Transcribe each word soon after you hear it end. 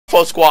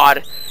Full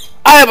squad.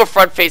 I have a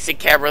front-facing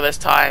camera this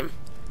time.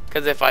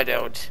 Because if I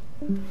don't...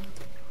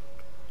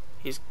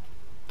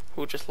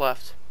 Who just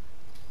left?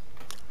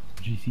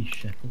 GC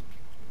Shekel.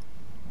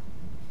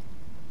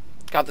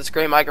 Got this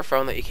great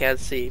microphone that you can't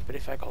see, but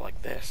if I go like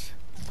this...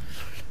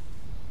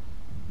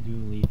 Do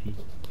a leafy.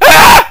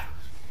 Ah!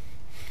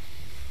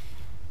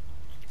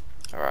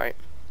 Alright.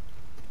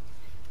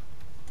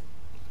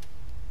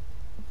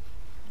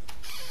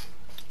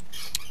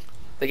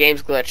 The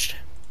game's glitched.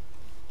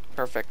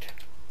 Perfect.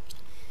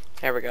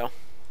 There we go.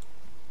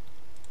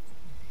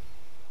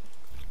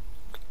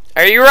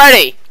 Are you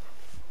ready?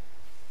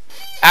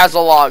 As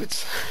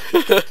logged.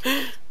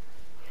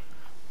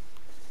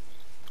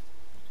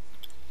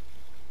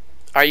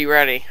 Are you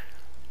ready?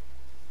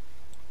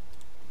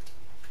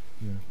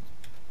 Yeah.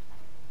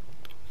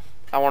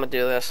 I want to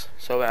do this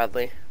so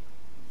badly.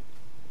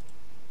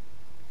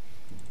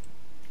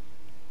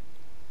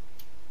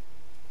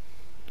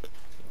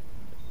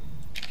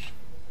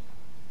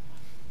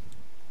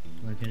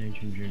 Why can't I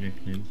change your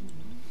nickname?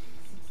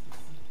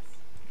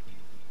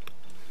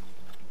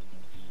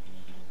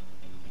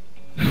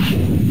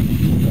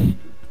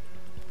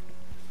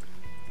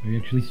 Are you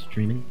actually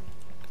streaming?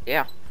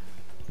 Yeah.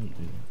 Don't do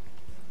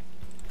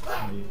that.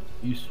 Are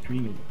you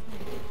streaming?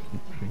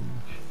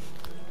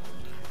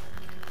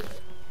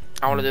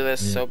 I want to do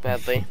this so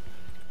badly.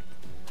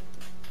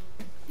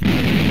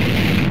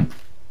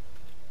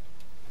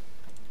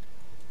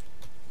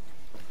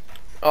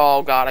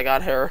 Oh god, I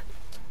got her.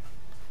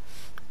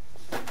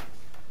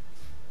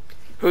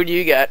 Who do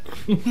you get?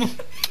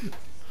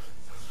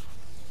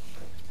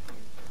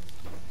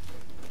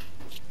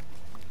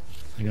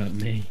 I got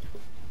May.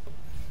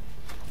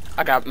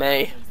 I got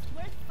May.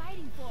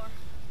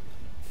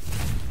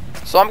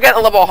 So I'm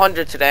getting level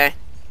 100 today.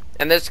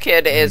 And this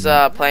kid is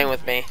playing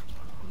with me.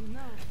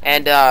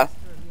 And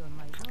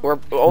we're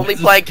only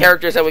playing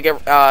characters that we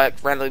get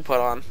randomly put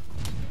on.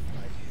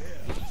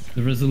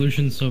 The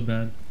resolution's so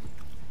bad.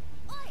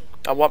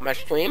 What, my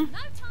stream?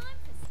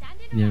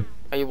 Yeah.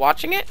 Are you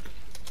watching it?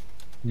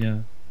 Yeah.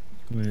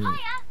 Wait.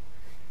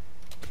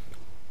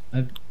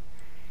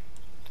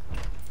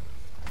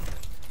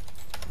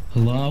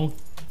 Hello?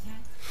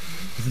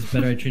 This is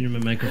better. I changed my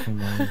microphone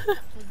line.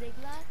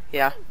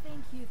 Yeah.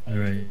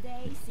 Alright.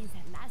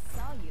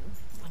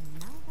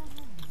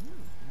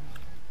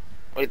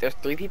 Wait, there's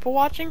 3 people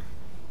watching?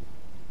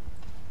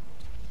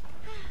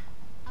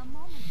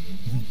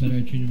 This is better.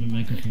 I changed my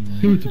microphone line.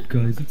 Hey, what's up,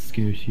 guys? It's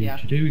Scarce here. Yeah.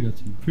 Today we got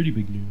some pretty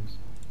big news.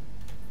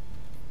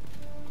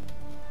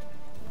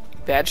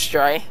 Bad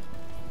stray.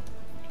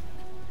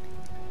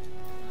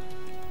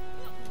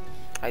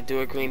 I do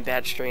agree,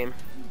 bad stream.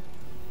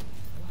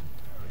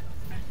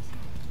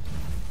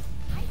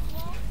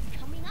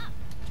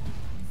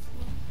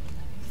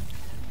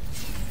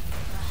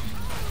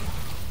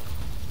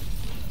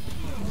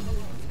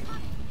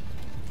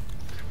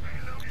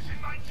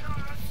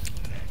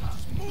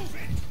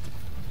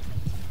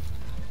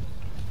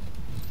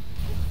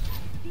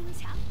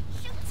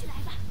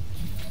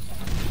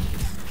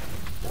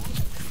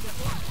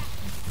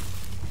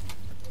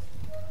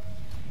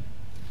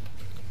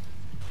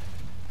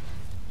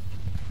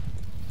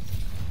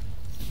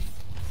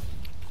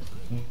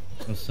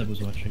 Oh, Seb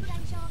was watching.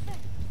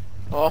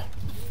 Oh.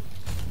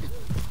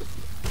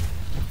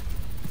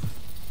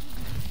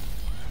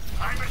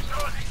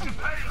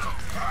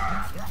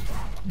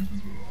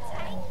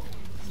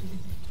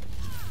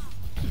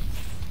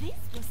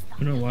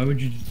 No, why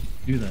would you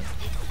do that?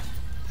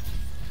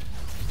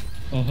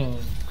 Oh.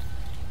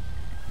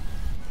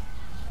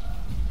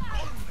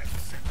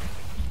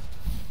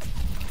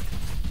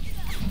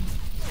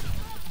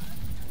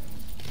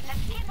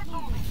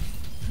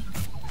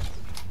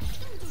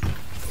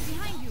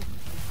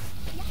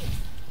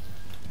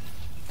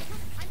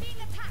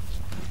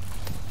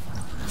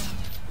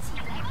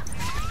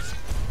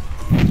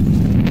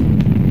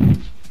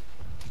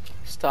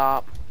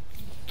 Stop.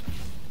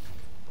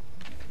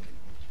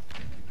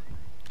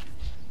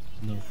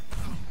 No.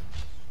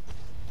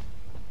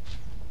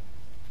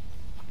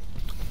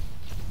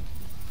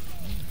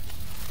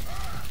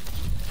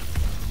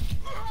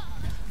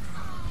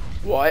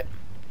 What?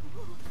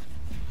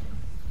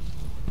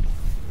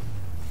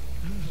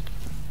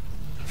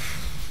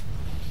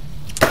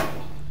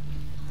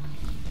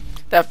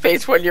 That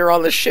face when you're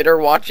on the shitter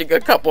watching a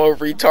couple of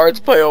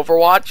retards play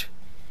Overwatch?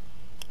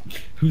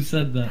 Who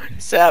said that?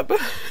 Seb.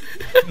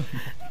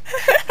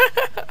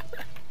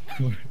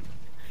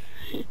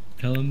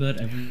 Tell him that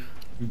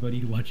everybody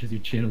who watches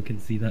your channel can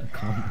see that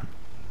comment.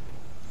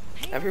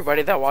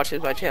 Everybody that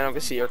watches my channel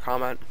can see your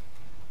comment.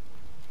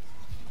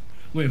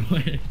 Wait,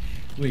 what?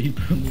 Wait,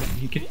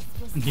 he can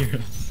hear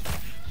us.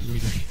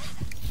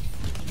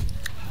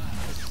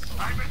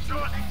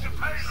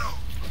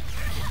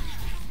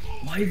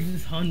 Why is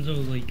this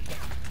Hanzo, like,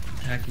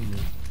 attacking me?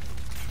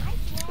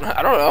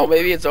 I don't know,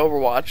 maybe it's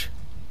Overwatch.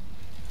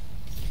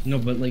 No,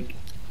 but like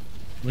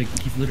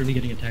he's literally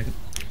getting attacked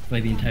by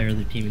the entire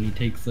other team, and he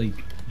takes like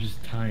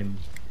just time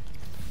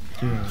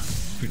to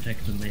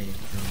protect the Mei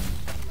from.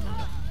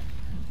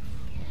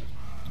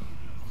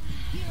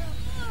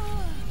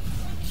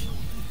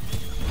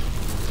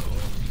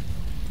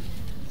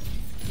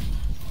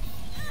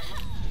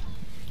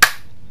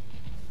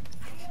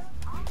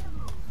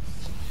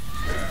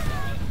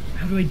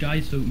 do I die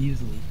so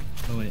easily?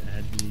 Oh wait, I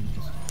had to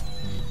just...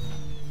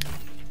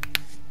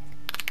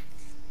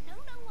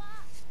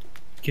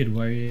 Kid,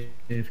 why are you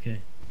AFK?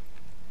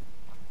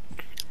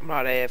 I'm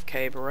not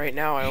AFK, but right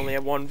now I only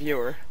have one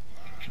viewer.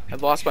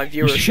 I've lost my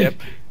viewership.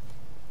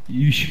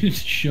 You should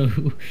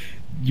show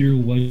your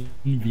one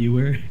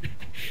viewer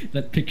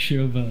that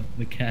picture of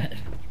the cat.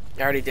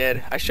 I already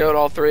did. I showed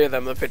all three of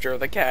them the picture of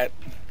the cat.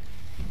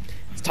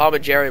 It's Tom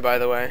and Jerry, by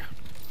the way.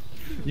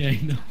 Yeah, I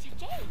know.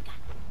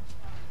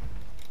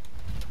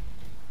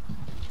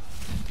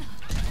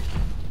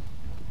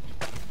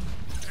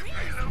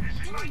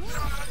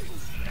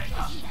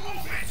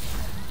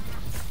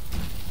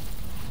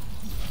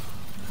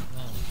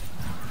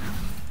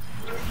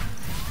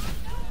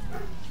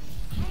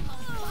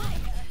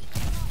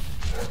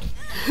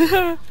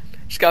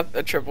 She's got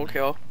a triple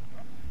kill.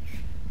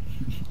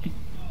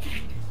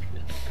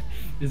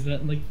 Is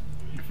that like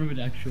from an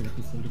actual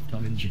episode of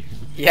Tom and Jerry?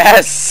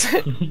 Yes!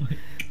 Oh my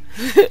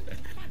God.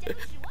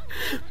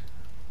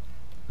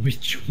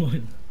 Which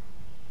one?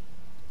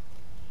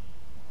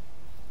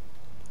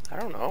 I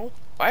don't know.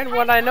 Why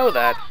would I know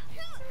that?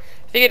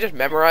 I think I just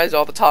memorized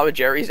all the Tom and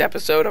Jerry's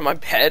episode on my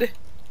bed.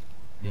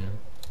 Yeah.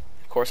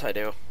 Of course I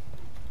do.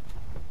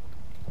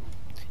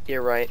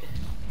 You're right.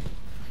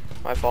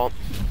 My fault.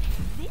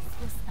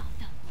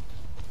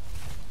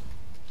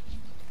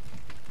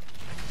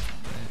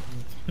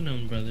 It's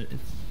Panone, brother.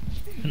 It's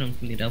Panone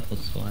from the Alpha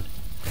Squad.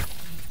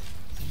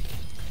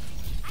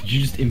 Did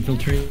you just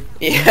infiltrate?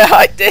 Yeah,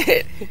 I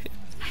did.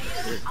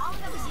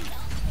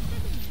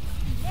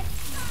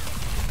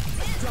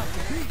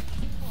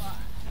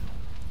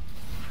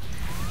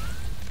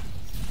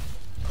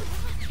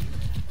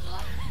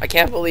 I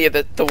can't believe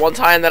that the one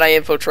time that I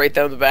infiltrate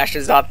them, the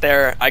Bastion's not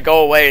there. I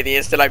go away, the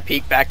instant I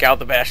peek back out,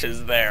 the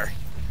Bastion's there.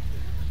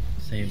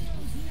 Same.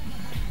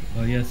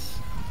 Oh yes.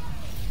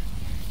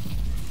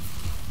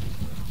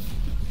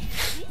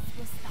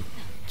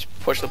 Just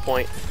push the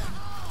point.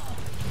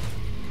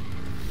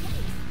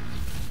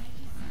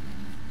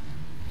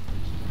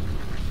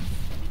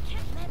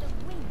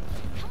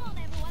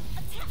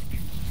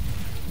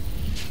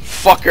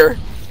 Fucker.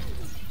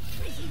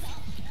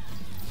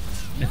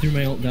 I threw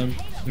my ult down.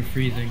 They're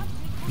freezing.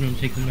 No,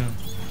 take them out.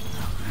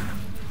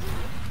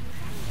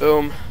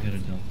 Boom. I got a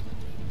dump.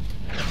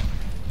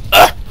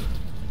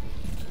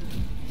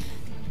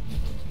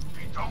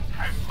 We don't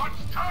have much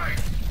time.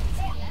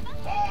 Push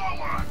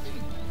forward.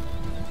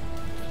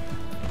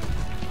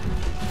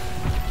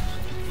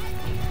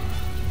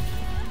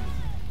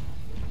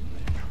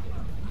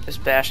 This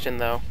Bastion,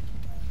 though.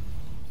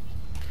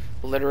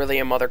 Literally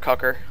a mother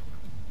cucker.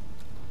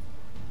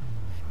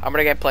 I'm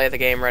gonna get play of the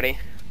game ready.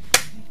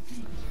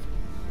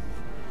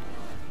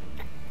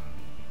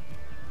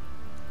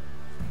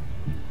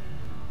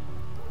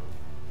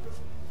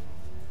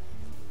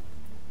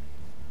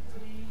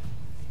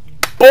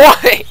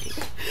 Boy!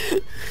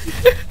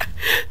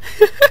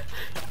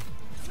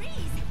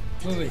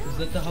 Wait, is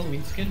that the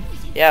Halloween skin?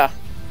 Yeah,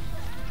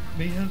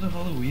 May has a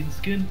Halloween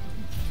skin?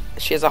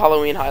 she has a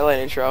Halloween highlight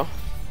intro.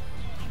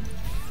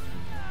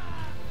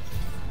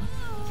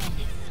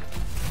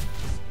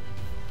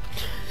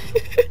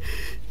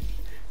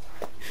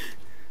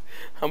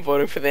 I'm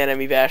voting for the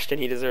enemy Bastion,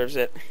 he deserves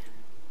it.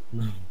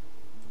 No.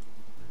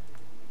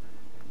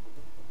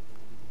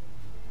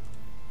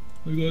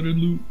 I got a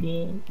loot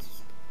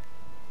box.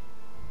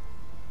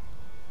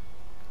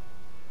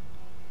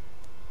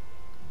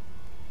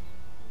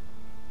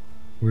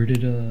 Where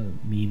did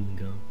meme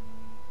go?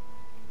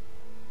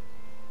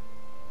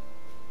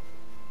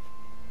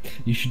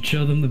 You should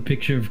show them the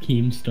picture of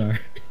Keemstar.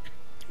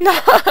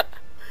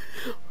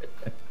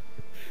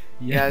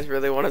 You guys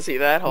really want to see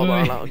that? Hold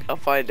on, I'll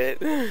find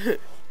it.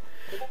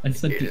 I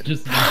sent it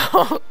just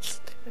now.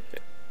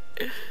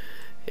 Hey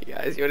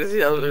guys, you want to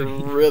see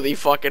something really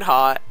fucking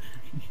hot?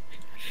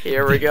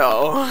 Here we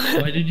go.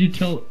 Why did you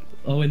tell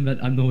Owen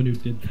that I'm the one who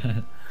did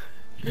that?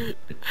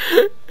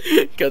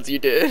 Because you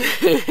did.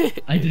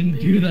 I didn't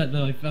do that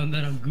though, I found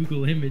that on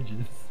Google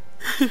Images.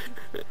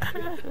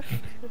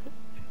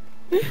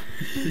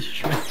 The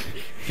Shrek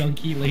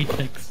donkey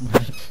latex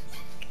mask.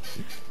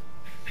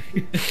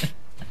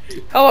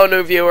 Hello,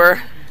 new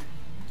viewer.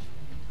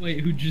 Wait,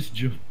 who just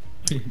joined?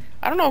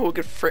 I don't know who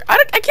could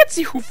I can't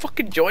see who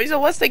fucking joins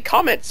unless they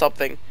comment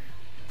something.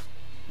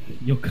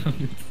 Yo,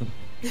 comment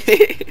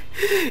something.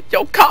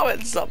 Yo,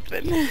 comment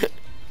something.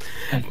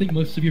 I think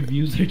most of your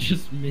views are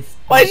just missed.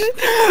 My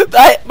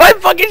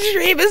fucking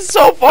stream is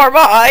so far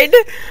behind.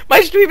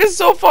 My stream is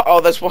so far.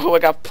 Oh, that's what I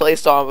got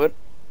placed on.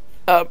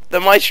 But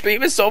then my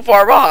stream is so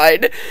far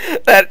behind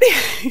that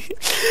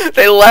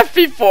they left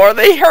before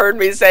they heard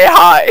me say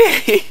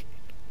hi.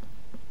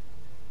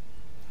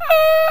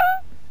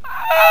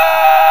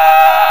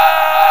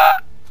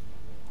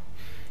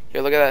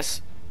 Here, look at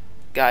this,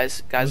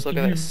 guys. Most Look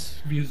of at your this.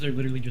 views are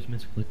literally just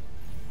misclicked.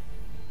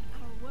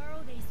 Our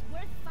world is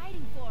worth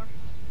fighting for.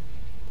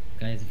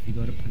 Guys, if you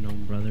go to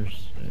Panone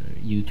Brothers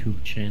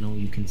YouTube channel,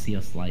 you can see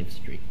us live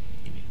streaming.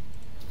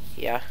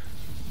 Yeah.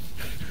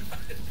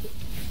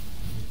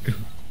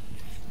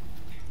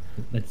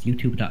 That's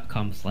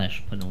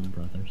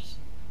youtube.com/PanonBrothers.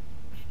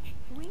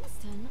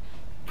 Winston,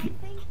 I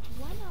think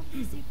one of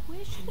these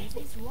equations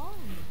is wrong.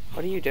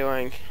 What are you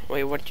doing?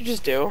 Wait, what did you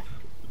just do?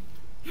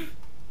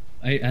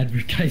 I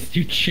advertised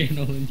your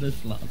channel in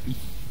this lobby.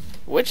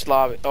 Which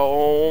lobby?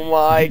 Oh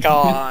my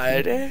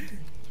god. Yes,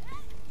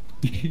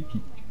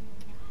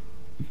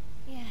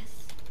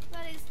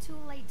 but it's too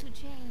late to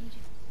change.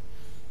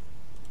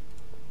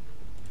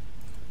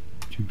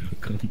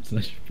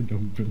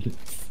 youtube.com/PanonBrothers.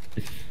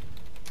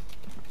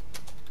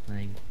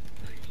 I'm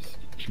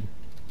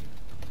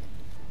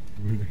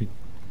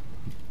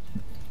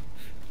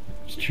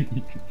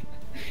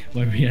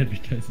Why are we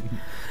advertising?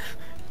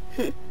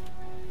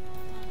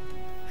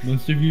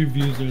 Most of your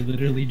views are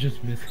literally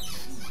just missed.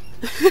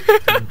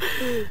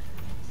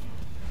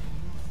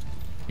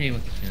 Hey,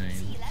 what's the time?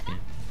 Yeah.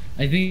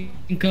 I think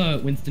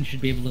Winston should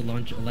be able to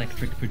launch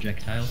electric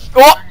projectiles.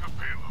 Oh!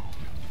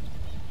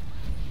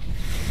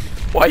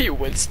 Why you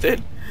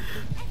Winston?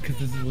 Because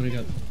this is what I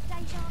got.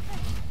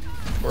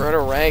 We're in a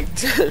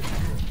ranked.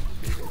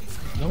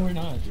 No, we're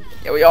not.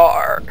 Yeah, we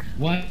are.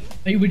 Why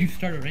would you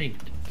start a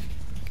ranked?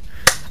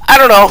 I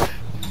don't know.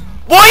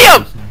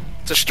 William!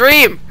 It's a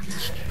stream.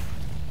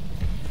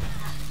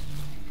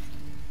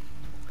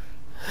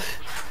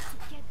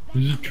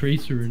 There's a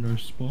tracer in our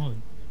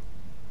spawn.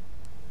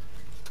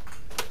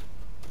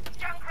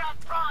 Junkrat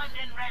primed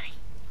and ready.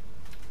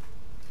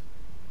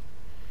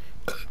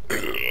 My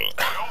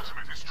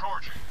ultimate is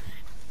charging.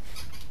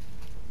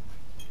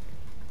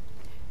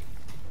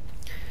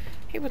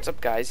 Hey, what's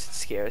up, guys? It's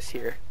Scares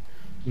here.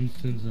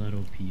 Winston's not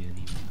OP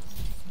anymore.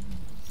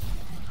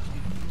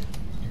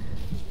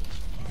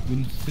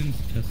 Winston's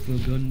Tesla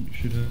gun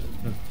should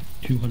have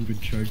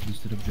 200 charge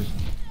instead of just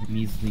a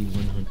measly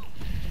 100.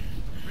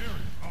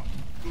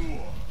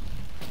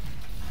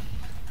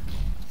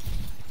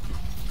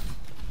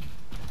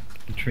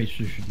 The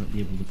tracer should not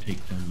be able to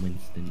take down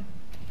Winston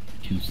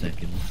in 2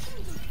 seconds.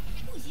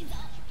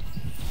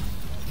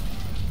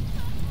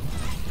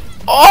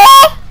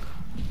 Oh!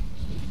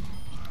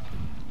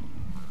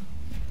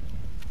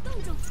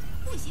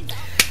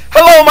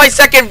 Hello, my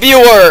second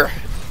viewer.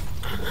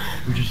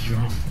 We're just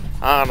drawing.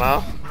 I don't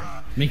know.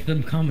 Make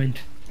them comment.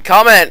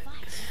 Comment.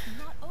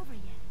 Not over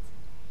yet.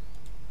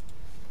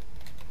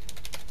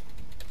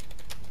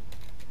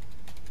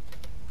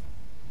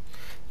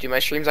 Dude, my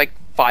stream's like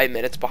 5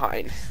 minutes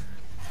behind.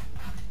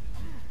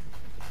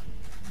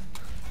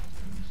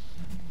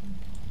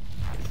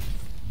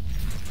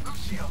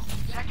 Lucio,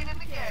 second in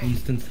the game.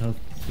 Winston's health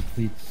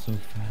depletes so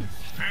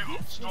fast.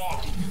 Payload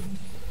stalled.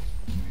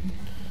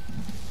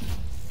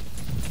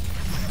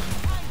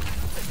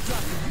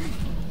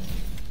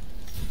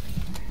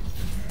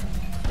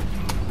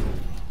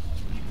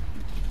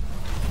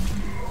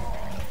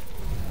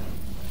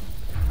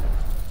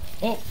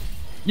 Oh!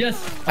 Yes!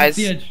 Off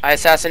the edge. I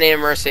assassinated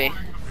Mercy.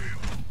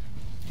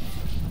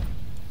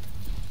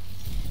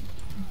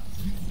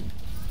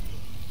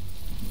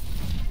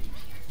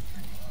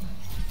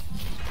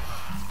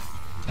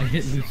 I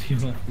hit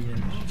Lucio off the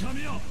edge.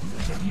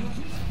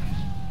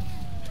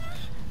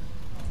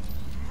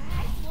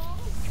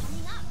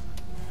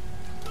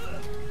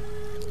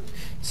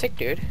 Sick,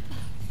 dude.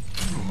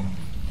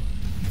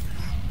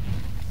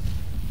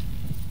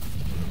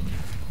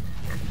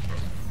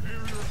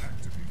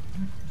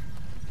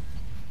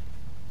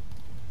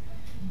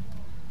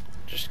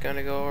 Just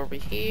gonna go over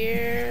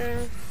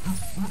here.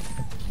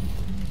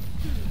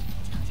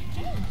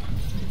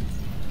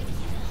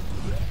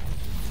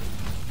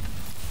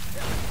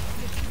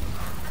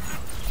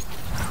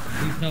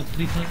 Please help,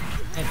 please help,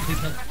 please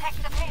help.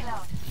 Protect the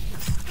payload.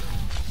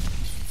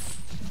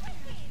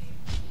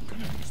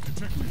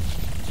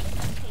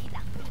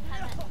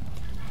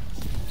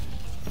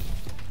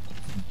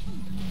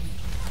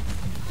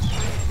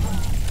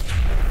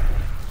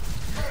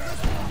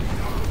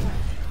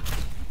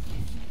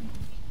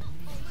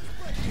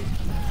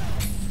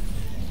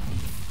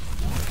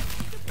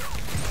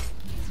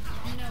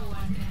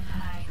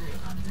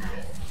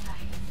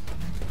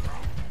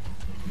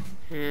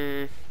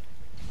 Hmm.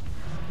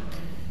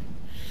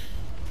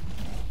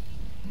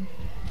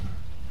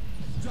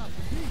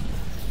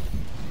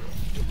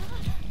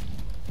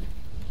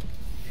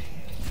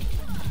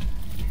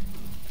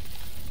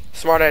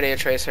 Smart idea,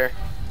 Tracer.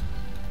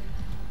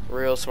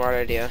 Real smart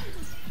idea.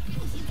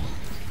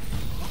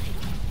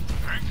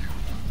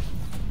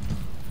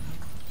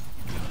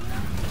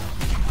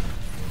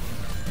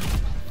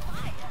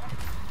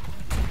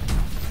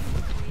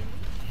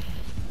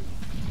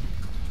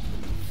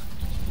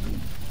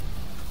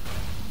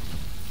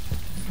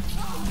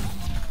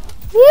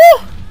 Woo!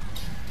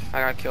 I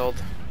got killed.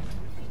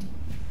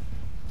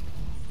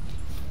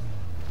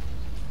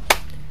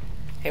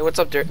 Hey, what's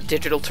up,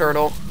 Digital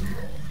Turtle?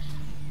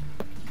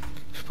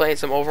 Just playing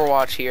some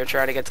Overwatch here,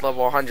 trying to get to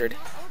level 100.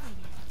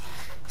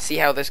 See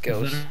how this Is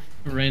goes. that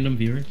a random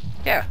viewer?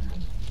 Yeah.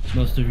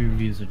 Most of your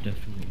views are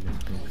definitely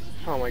misclicks.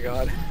 Oh my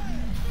god.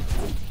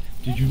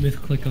 Did you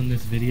misclick on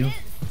this video?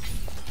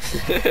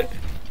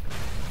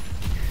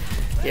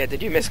 Yeah,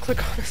 did you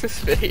misclick on this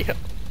video?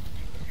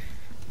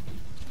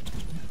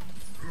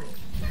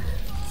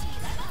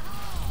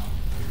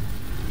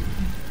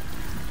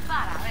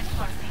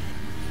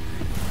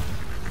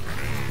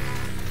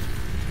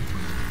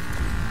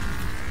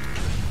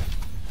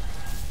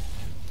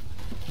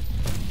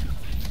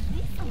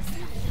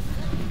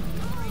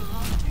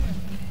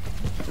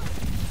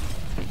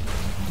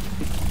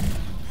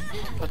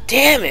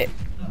 Damn it!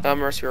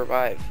 Mercy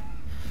revive.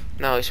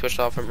 No, he switched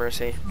off of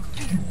Mercy.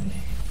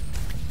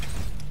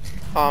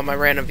 Oh, my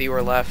random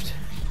viewer left.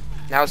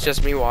 Now it's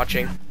just me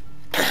watching.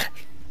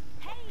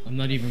 I'm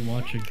not even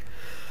watching.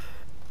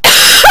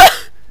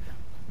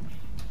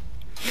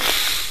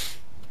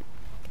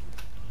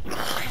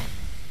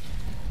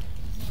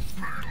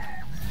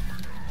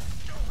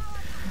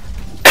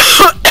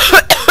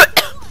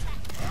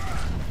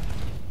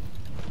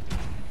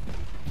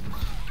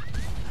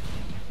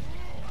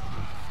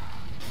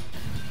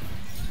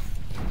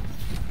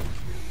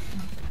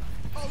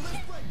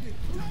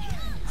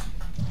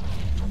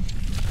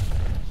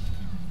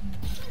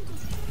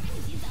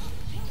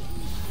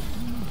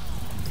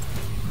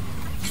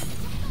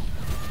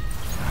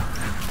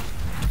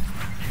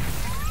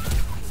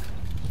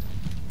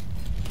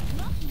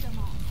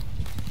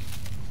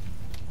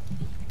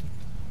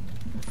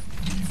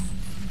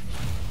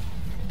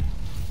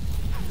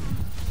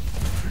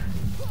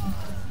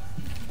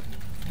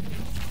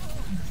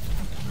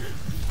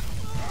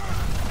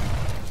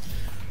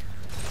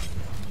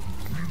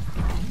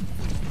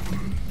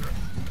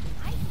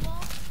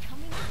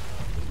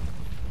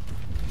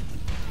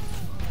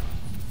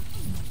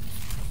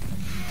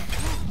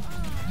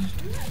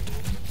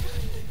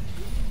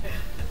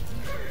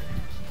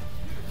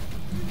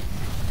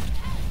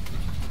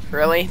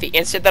 Really? The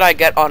instant that I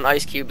get on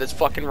Ice Cube, this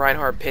fucking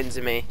Reinhardt pins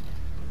me.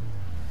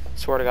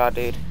 Swear to God,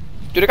 dude.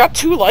 Dude, I got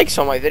 2 likes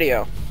on my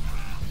video.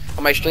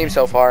 On my stream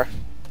so far.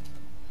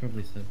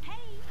 Probably so.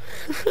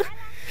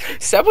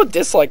 Seb would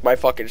dislike my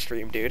fucking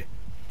stream, dude.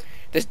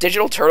 This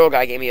digital turtle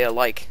guy gave me a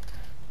like.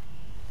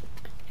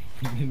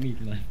 Me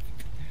left.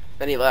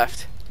 Then he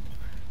left.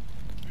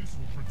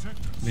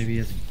 Maybe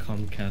it's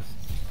Comcast.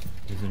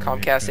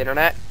 Comcast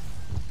internet?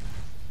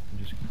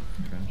 Just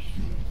crashed.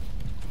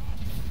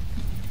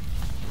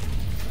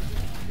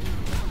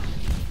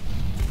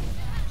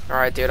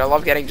 Alright, dude, I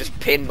love getting just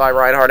pinned by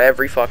Reinhardt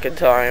every fucking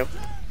time.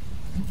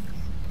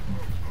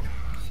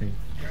 Same.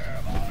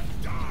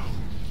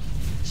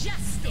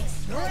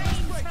 Justice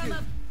reigns from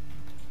a...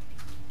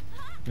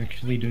 I'm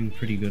actually doing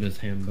pretty good as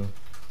Hambo.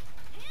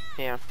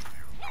 Yeah.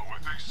 Know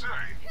what they say?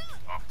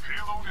 A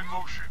payload in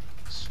motion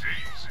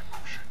stays in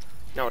motion.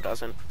 No, it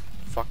doesn't.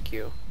 Fuck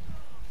you.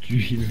 Did you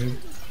hear him?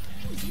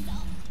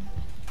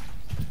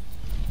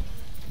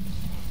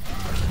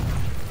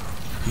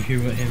 You hear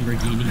what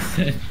Lamborghini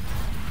said?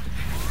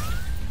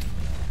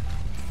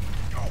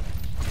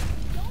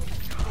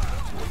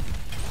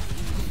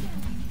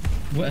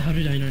 What? How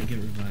did I not get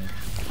revived?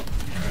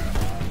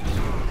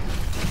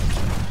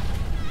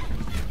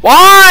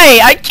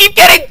 Why? I keep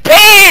getting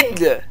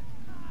pinned!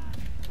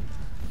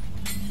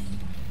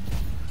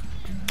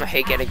 I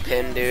hate getting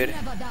pinned, dude.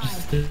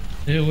 Just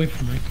stay away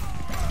from me.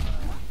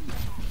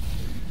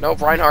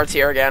 Nope, Reinhardt's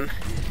here again.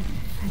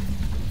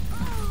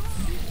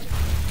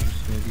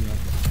 Just go the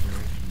opposite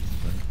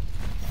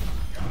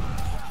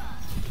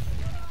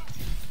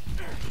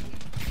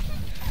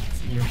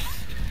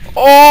direction.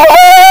 Oh!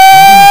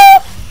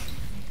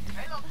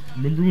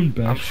 Remember when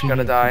Bastion I'm just gonna had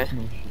a die.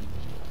 personal shield?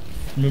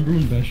 Remember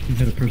when Bastion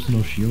had a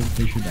personal shield?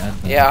 They should add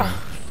that. Yeah.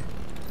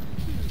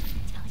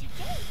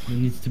 It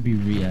needs to be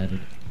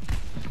re-added.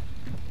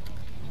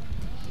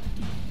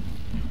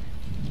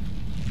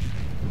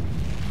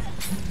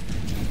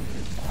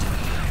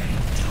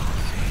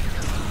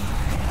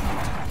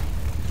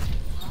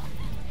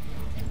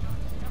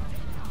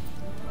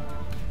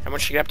 And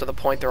once you get up to the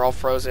point, they're all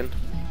frozen.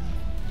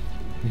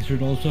 They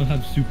should also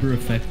have super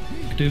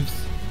effectives.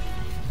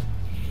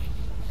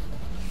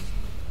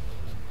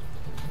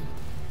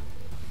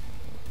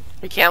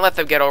 We can't let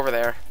them get over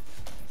there.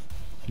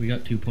 We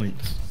got 2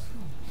 points.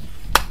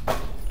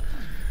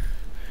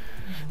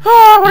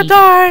 Oh, I wanna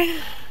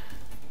die!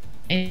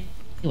 Hey,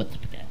 what's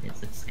up,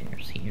 guys? It's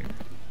scarce here.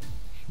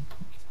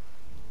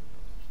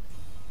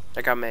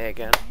 I got May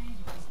again.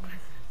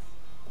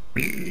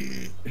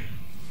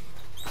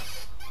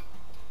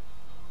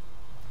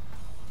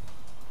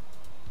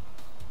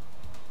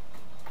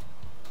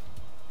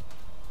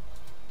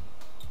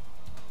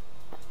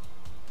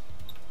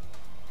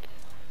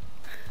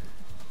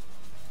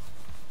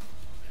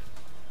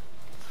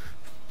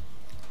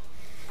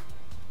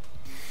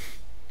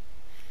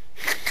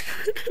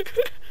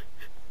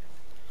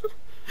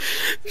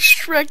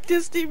 Shrek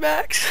Disney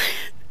Max.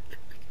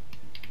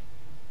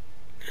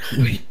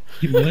 Wait,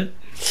 what?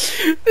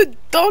 The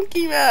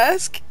donkey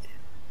mask.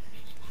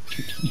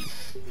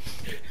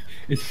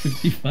 It's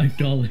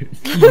 $55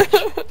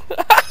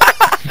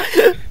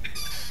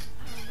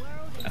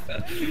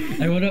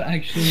 I want to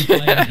actually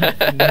buy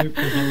that and wear it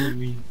for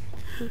Halloween.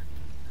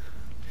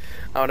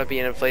 I want to be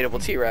an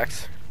inflatable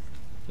T-Rex.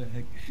 The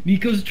heck?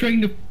 Nico's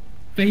trying to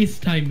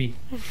FaceTime me.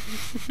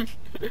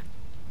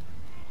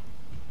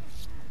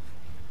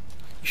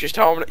 You should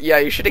tell him. Yeah,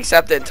 you should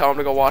accept it and tell him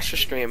to go watch the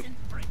stream.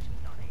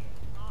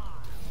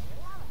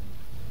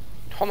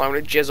 Hold on, I'm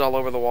gonna jizz all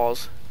over the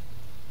walls.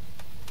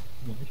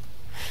 What?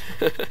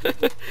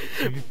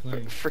 Are you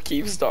playing? For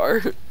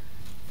Keemstar.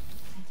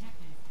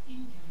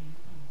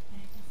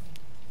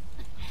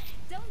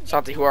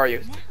 Santi, who are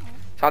you?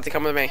 Santi,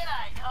 come with me.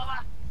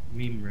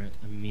 Meme rat.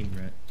 I'm meme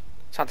rat.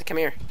 Santi, come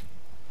here.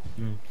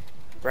 No.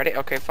 Ready?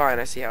 Okay, fine.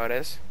 I see how it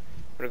is.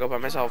 I'm gonna go by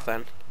myself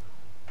then.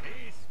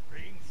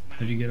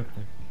 How'd you get up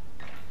there?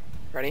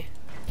 Ready?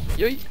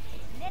 Yoy.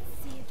 Let's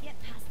see you get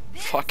past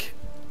this. Fuck.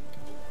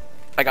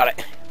 I got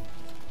it.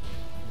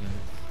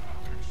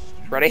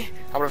 Ready?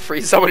 I'm gonna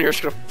freeze someone. You're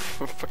just gonna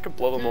fucking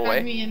blow them Drag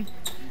away. me in.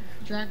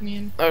 Drag me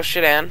in. Oh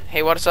shit, Ann.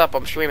 Hey, what's up?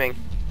 I'm streaming.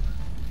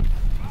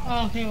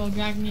 Oh, okay, well,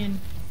 drag me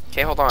in.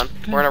 Okay, hold on.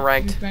 We're in a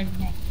ranked.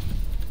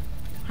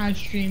 High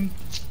stream.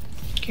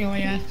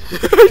 KOS.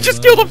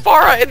 Just killed a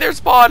Pharah in their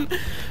spawn.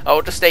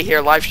 Oh, just stay here.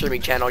 Live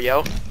streaming channel,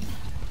 yo.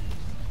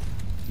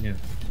 Yeah.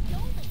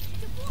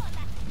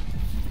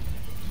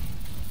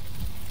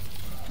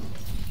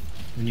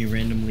 When you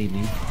randomly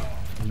leave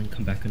and then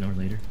come back an hour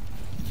later.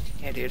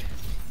 Yeah, dude.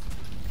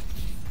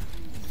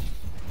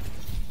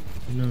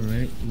 You know,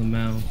 right?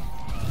 Lamau.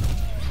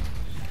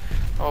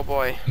 Oh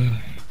boy.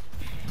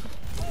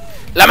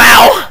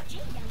 Lamau!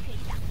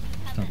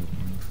 Stop it.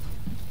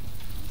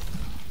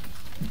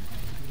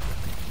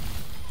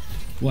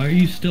 Why are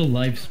you still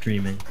live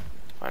streaming?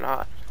 Why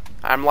not?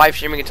 I'm live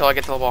streaming until I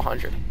get to level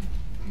 100.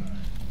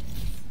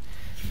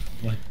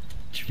 What?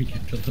 Should we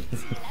get to level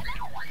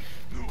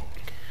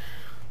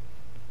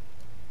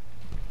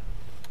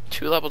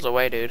 2 levels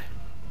away, dude.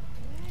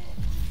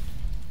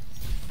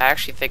 I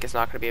actually think it's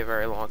not going to be a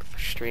very long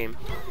stream.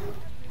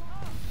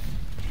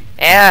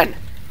 Ann!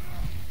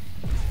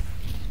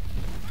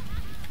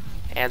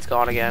 Ann's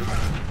gone again. again?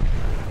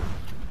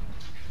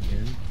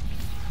 No,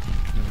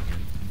 again.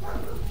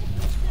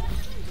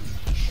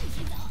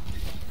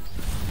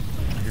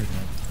 I heard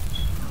that.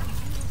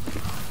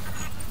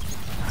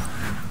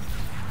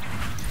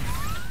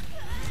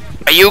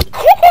 Are you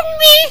calling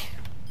me?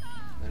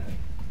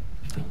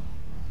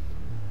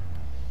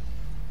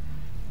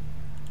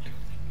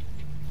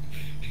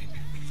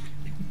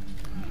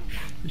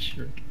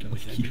 Shrek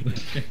Tequila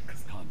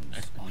checks.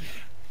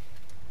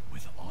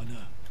 With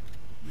honor.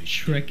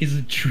 Shrek is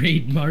a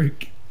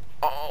trademark.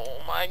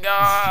 Oh my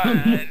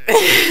god.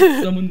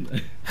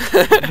 Someone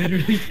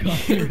literally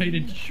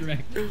copyrighted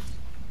Shrek.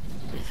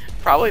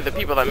 Probably the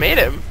people that made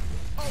him.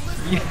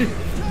 Yeah,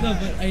 no,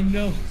 but I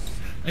know,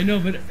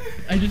 but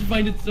I just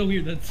find it so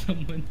weird that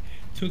someone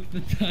took the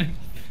time.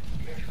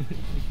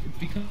 It's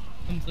become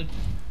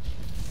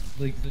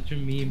such a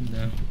meme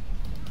now.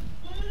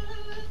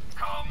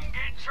 Come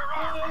get your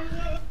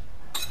armor.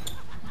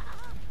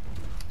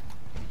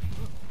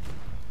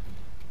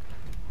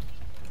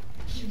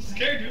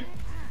 Scared you.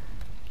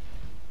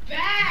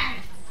 Bad!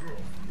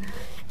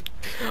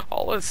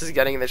 All this is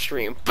getting in the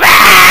stream.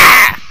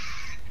 Bah!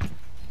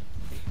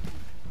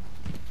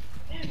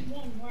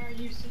 Why are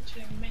you such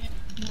a man?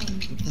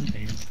 What's the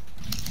band?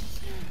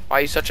 Why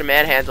are you such a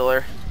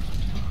manhandler?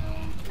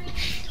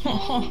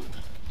 Oh.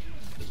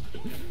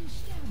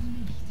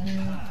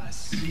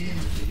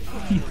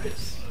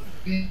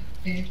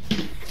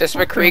 This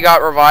McCree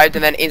got revived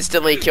and then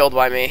instantly killed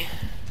by me.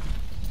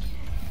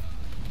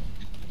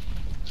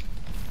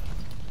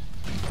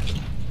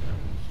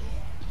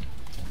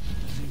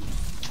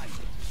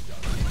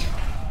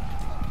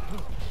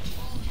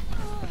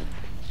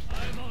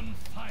 I'm on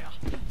fire.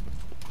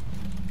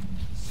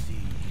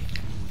 See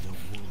through the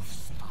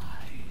wolf's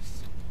eyes.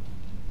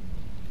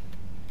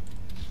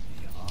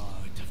 The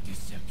art of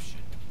deception.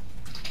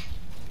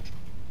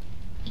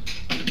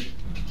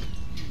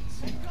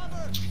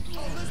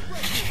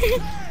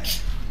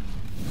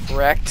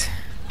 Wrecked.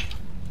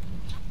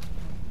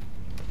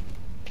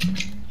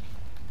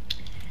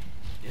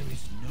 There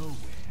is nowhere.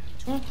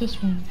 Not this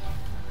one.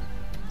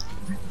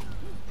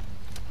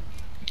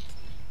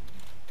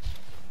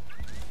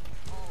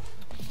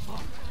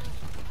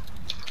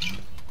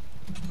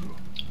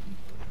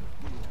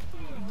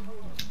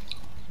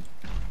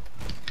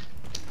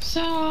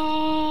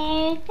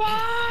 So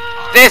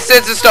bad. This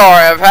is the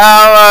story of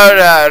how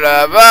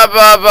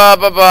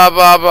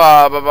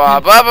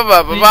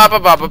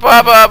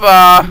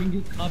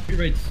Get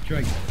copyright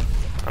strike.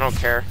 I don't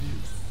care.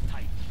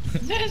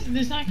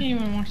 This I can't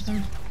even watch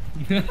them.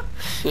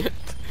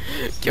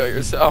 Kill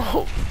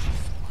yourself.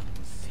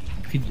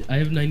 I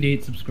have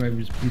 98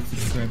 subscribers. Please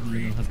subscribe and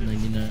then I'll have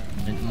 99.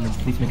 And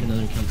please make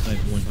another account so I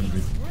have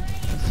 100.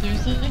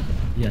 Seriously?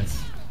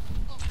 Yes.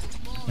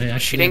 I She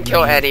actually didn't have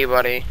kill 98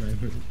 anybody.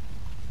 subscribers.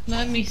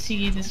 Let me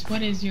see this.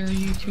 What is your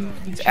YouTube?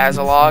 It's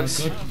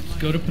Azalogs.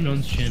 Go to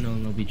Panone's channel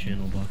and there'll be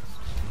channel box.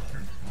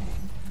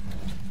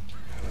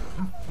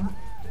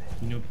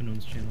 You know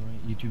Panone's channel,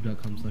 right?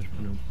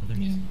 YouTube.com/Panone.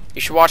 Yeah.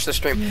 You should watch the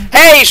stream. Yeah.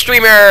 Hey,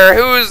 streamer!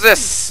 Who's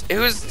this?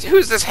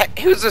 Who's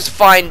this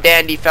fine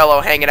dandy fellow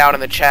hanging out in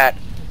the chat?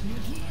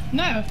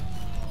 No.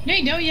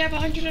 Hey, no, you have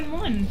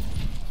 101.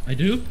 I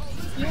do?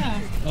 Yeah.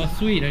 Oh,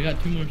 sweet. I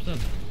got 2 more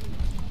subs.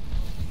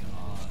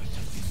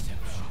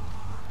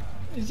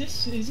 Is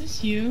this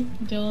you,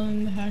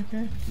 Dylan the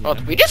hacker? Oh,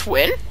 did we just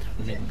win?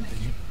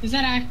 Is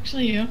that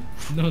actually you?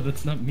 No,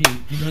 that's not me.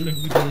 You don't know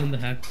who Dylan the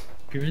hacker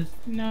is?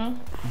 No.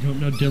 You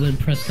don't know Dylan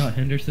Prescott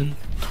Henderson?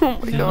 Oh my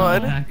Dylan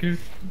god. the hacker?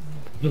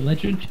 The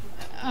legend?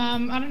 I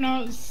don't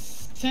know.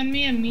 Send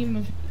me a meme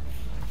of.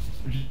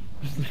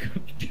 Just look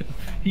up Joe.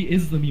 He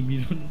is the meme.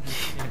 You don't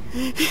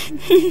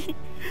understand.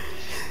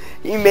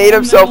 He made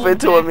himself Metal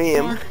into a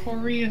back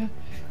meme.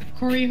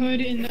 Corey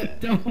Hood in the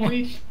Don't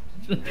Corey,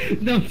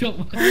 No, don't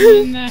watch.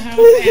 Corey in the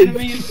house anime.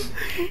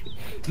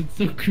 It's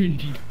so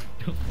cringy.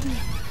 Don't.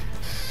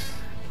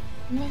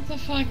 What the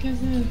fuck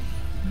is this?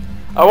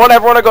 I want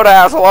everyone to go to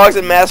Asalogs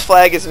and mass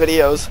flag his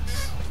videos.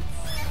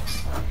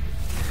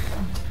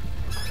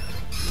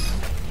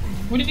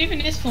 What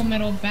even is Full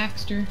Metal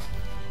Baxter?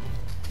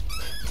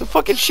 It's a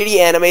fucking shitty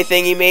anime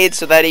thing he made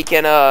so that he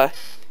can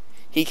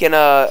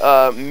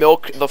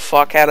milk the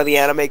fuck out of the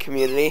anime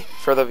community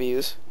for the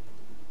views.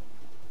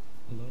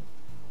 Hello?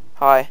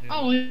 Hi.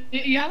 Oh, well,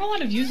 you have a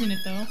lot of views in it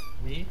though.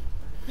 Me?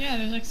 Yeah,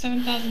 there's like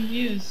 7,000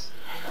 views.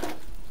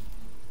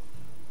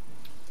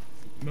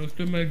 Most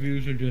of my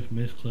views are just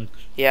misclicks.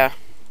 Yeah.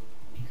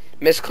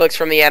 Misclicks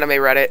from the anime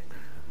Reddit.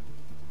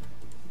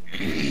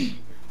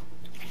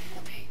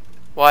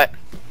 What?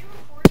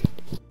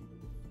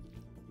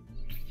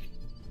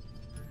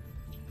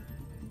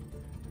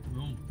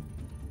 No.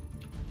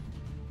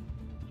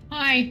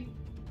 Hi,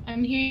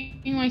 I'm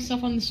hearing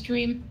myself on the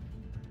stream.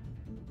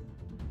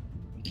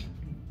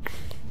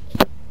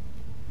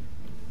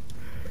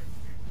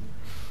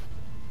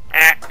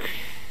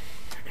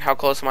 How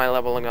close am I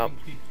leveling up?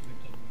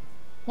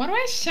 Why do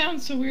I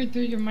sound so weird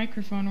through your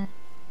microphone?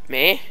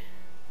 Me?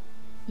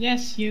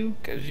 Yes, you.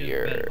 Because You have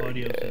you're... bad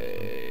audio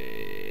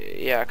system.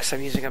 yeah, because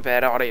I'm using a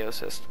bad audio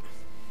system.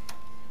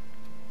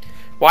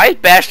 Why is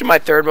Bastion my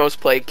third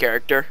most played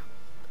character?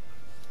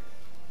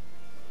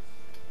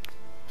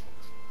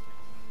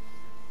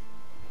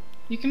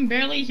 You can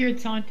barely hear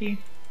Tanti.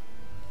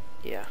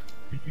 Yeah.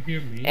 Did you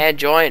hear me? And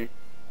join.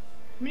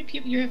 How many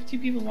people? You have 2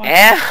 people watching.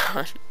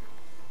 And...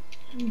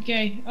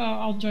 Okay,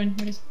 I'll join.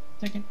 Wait a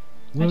second.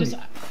 Wait, just-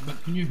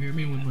 but can you hear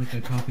me when like I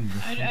talk in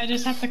this? I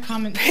just have to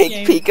comment.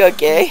 Pink Pika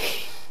gay.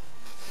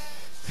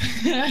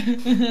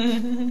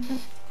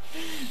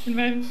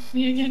 Invite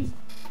me again.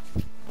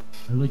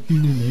 I like your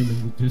new name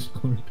in the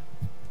Discord.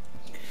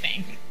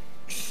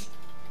 Thanks.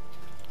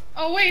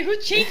 Oh wait, who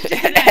changed it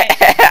to that?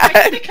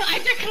 I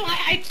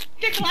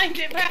declined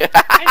it.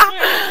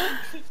 I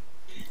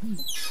swear.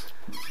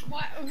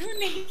 What? Who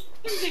named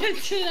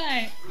it to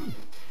that?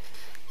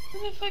 Who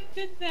the fuck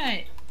did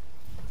that?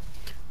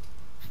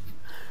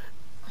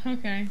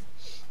 Okay.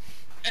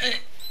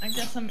 I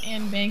guess I'm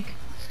Ann Bank.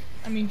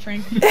 I mean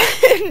Frank.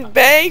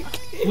 Bank.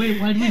 Wait,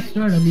 why did we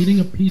start? I'm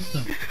eating a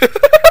pizza.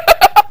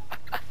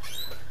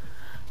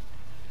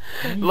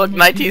 Look,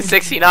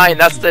 1969.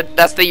 That's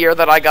the year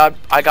that I got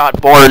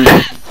born.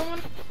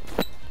 Someone...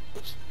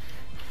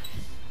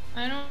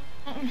 I don't.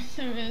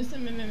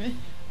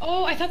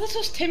 Oh, I thought this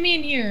was Timmy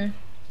in here.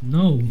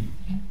 No.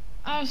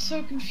 I was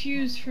so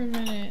confused for a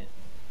minute.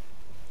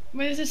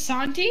 Wait, is this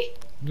Santi?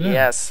 Yeah.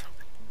 Yes.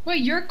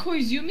 Wait, you're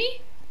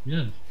Koizumi?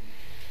 Yeah.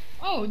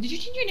 Oh, did you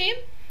change your name?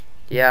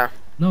 Yeah.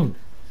 No.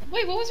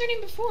 Wait, what was your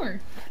name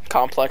before?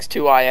 Complex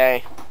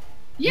 2IA.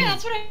 Yeah,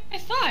 that's what I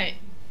thought.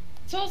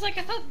 So I was like,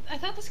 I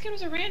thought this kid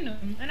was a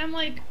random, and I'm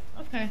like,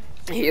 okay,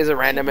 He is a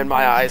random in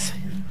my eyes.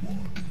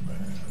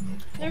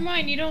 never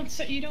mind. You don't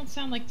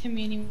sound like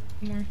Timmy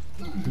anymore.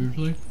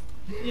 Seriously?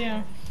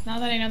 Yeah. Now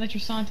that I know that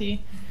you're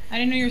Santi, I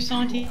didn't know you were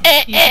Santi.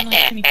 You sound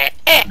like Timmy.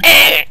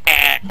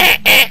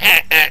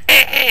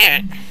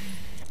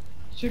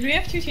 Should we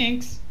have 2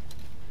 tanks?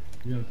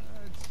 Yeah.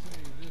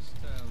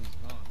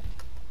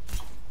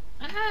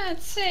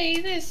 I'd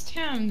say this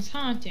town's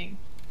haunting.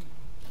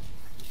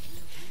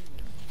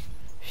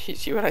 You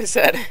see what I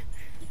said?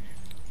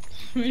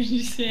 What did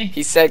you say?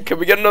 He said, "Can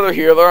we get another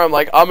healer?" I'm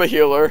like, "I'm a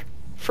healer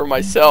for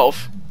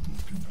myself."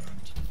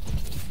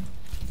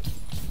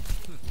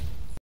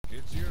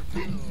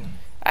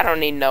 I don't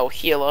need no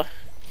healer.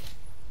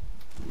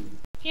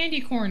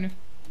 Candy corn.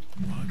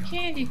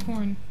 Candy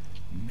corn.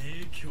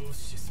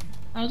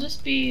 I'll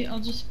just be.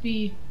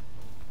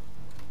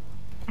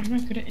 I'm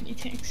not good at any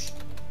tanks.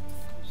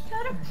 Is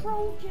that a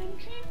pro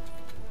Genki?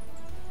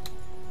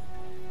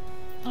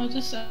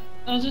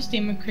 I'll just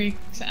aim a creek.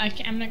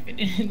 I'm not good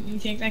at any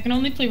tanks. I can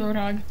only play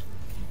Roadhog.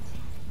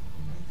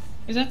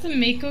 Is that the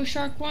Mako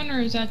Shark one, or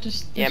is that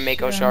just the Yeah,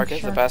 Mako Shark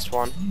is the best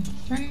one.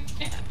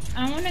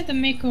 I wanted the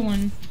Mako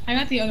one. I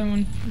got the other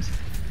one.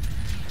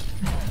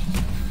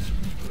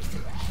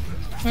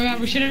 Oh my god,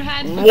 we should have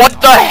had.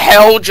 What the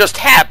hell just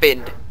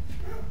happened?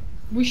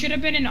 We should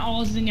have been an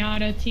all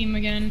Zenyatta team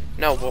again.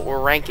 No, but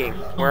we're ranking.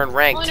 We're in Oh,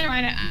 ranked. never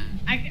mind.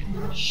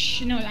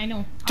 Shh, no, I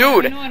know.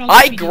 Dude, I know what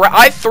I'll do.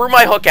 I threw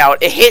my hook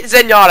out. It hit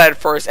Zenyatta at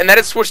first, and then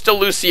it switched to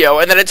Lucio,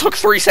 and then it took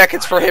 3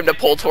 seconds for him to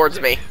pull towards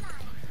me.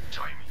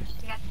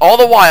 All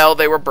the while,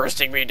 they were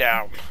bursting me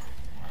down.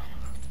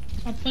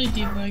 I'll play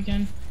Diva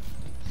again.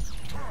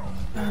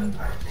 You're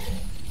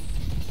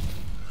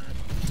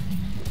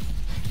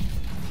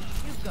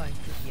going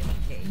to be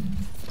okay.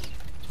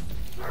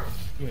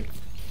 Wait.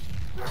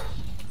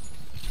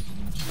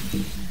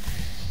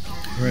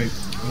 Right.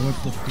 I want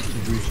the pizza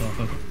grease off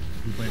of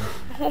you later.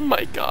 Oh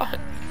my god.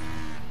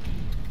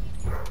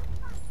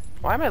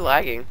 Why am I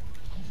lagging?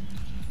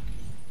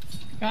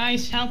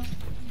 Guys, help.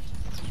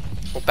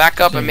 Well, back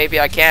up and maybe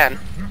I can.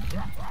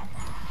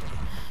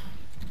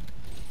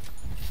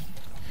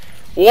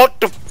 What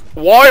the?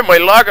 Why am I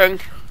lagging?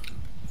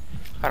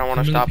 I don't want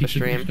to stop the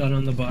stream. Got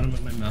on the bottom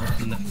of my mouse,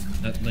 and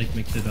that like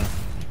makes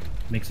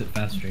it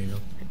faster, you know.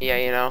 Yeah,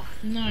 you know.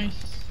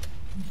 Nice.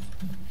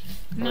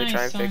 Let me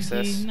try and fix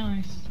this.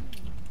 Nice.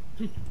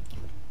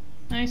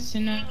 Nice to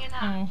know.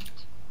 Oh.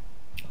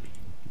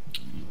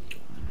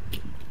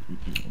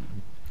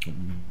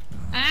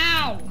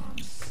 Ow!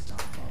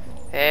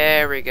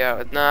 There we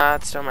go. Nah,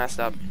 it's still messed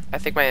up. I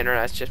think my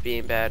internet's just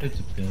being bad. It's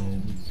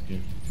good. It's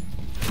good.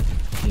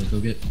 Yeah, go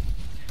get.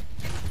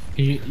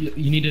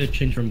 You need to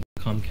change from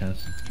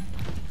Comcast.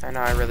 I know,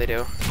 I really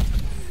do.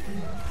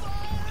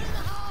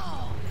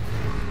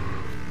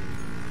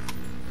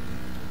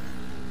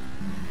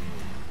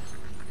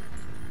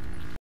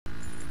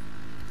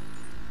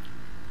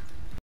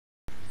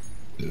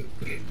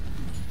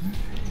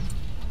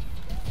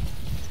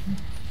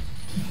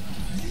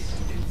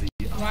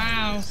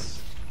 Wow.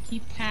 He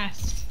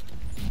passed.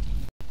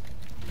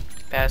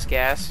 Pass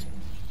gas.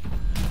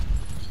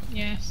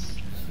 Yes.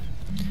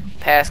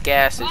 Pass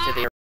gas into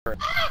the.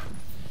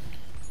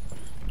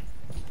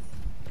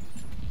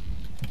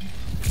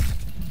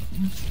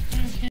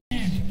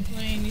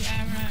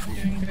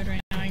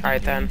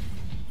 Alright then.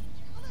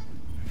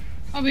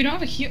 Oh, we don't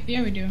have a heal.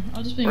 Yeah, we do.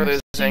 I'll just play. We're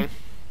losing.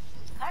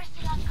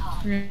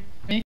 Really?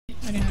 I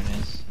didn't know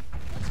this.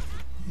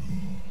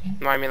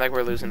 No, I mean like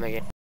we're losing the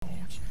game.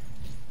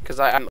 Cause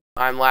I'm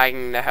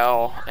lagging to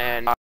hell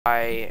and I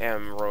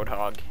am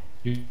Roadhog.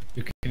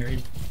 You're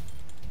carried.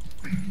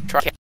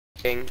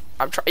 Carrying.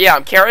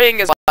 I'm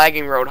carrying as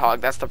lagging Roadhog.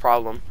 That's the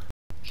problem.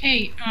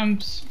 Hey,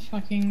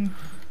 fucking.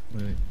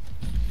 Wait.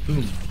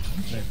 Boom.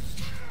 There.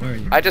 Where are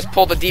you? I just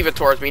pulled the diva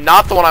towards me,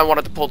 not the one I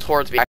wanted to pull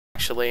towards me.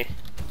 Actually,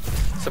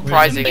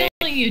 surprisingly. I'm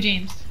killing you,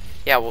 James.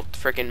 Yeah, well,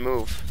 freaking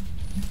move.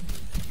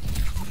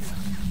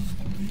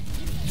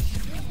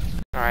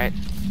 All right.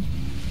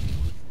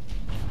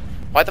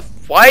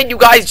 Why did you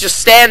guys just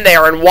stand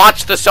there and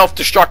watch the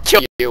self-destruct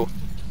kill you?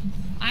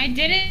 I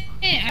didn't.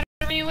 I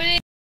don't know anyway.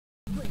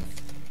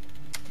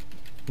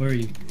 Where are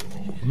you?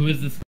 Who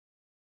is this?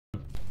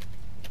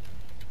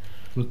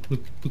 Look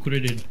what I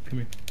did. Come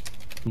here.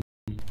 Boom.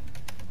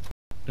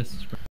 Best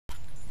spray.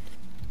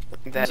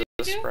 That's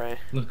a spray.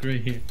 Look right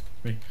here.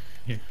 Right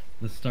here.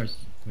 The stars.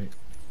 Wait.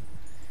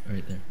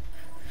 Right there.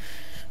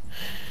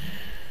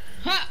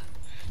 Ha!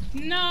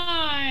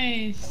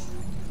 Nice!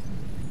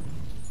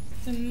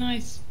 It's a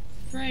nice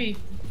spray.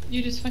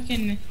 You just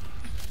fucking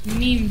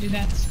memed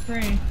that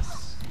spray.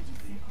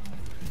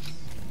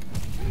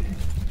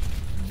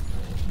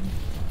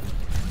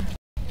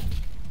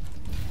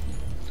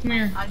 Come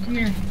here, come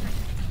here.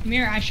 Come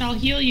here, I shall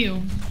heal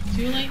you.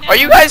 Too late now. Are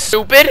you guys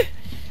stupid?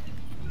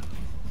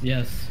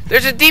 Yes.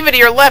 There's a diva to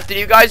your left and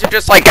you guys are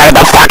just like, get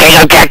the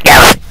fucking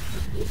objective!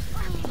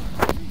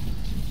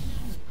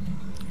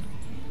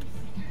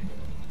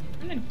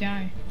 I'm gonna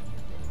die.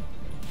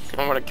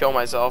 I'm gonna kill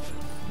myself.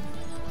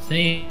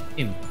 Same.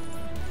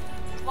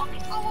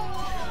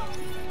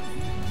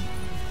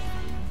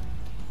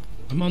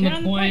 I'm on the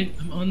point.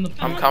 I'm on the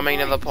point. I'm coming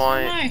to the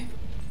point. Why?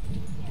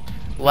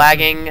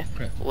 Lagging,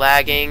 Crap.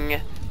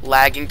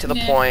 lagging to the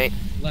Nah. point.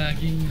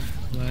 Lagging.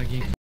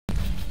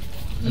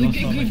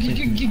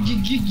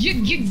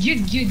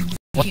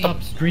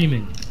 Stop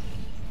streaming.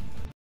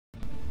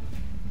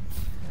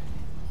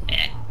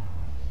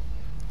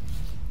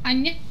 I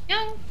know.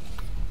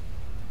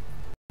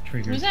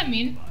 Trigger. What does that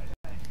mean?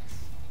 I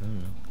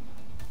don't know.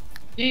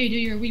 Yeah, you do.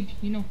 You're a weeb.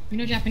 You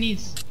know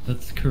Japanese.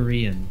 That's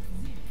Korean.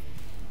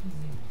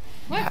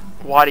 What?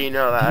 Why do you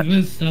know that?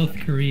 Diva's South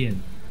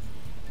Korean.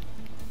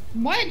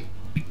 What?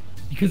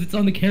 Because it's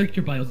on the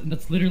character bios, and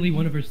that's literally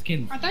one of her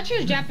skins. I thought you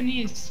was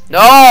Japanese.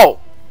 No!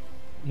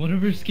 One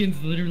of her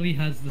skins literally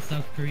has the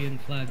South Korean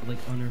flag, like,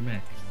 on her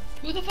mech.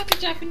 Who the fuck is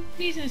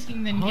Japanese in this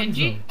game then?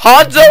 Genji?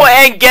 Hanzo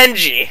and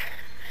Genji.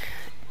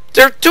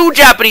 They're two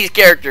Japanese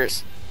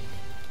characters.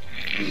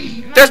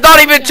 There's not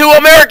even two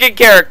American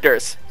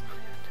characters.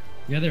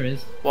 Yeah, there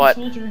is. What?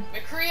 Soldier.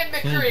 McCree and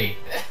McCree.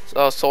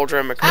 Oh, Soldier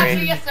and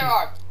Actually, McCree. yes, there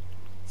are.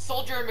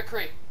 Soldier and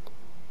McCree.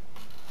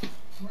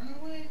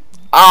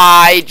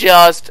 I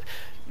just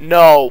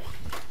no.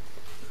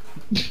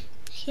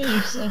 Kill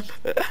yourself.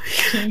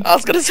 I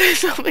was gonna say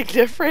something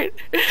different,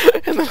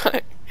 and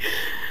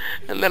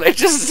then I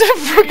just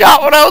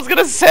forgot what I was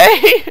gonna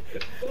say.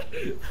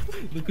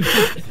 Look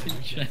what's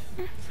in chat.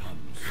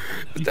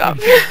 Stop.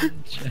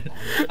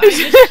 I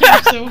just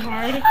came so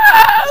hard.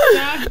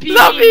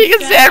 Stop being a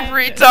sad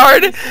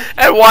retard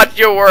and watch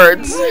your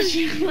words. Watch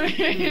your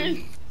words.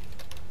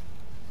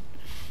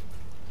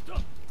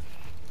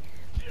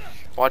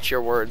 Watch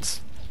your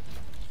words.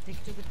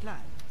 Stick to the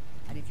plan,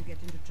 and if you get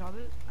into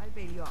trouble, I'll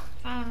bail you out.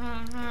 Ha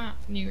ha ha.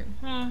 Nigger.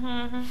 Ha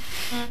ha ha.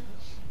 Ha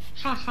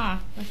ha.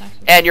 Ha. That's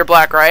actually. And you're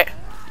black, right?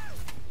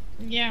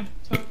 Yeah.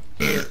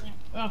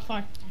 Oh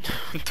fuck.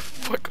 What the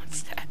fuck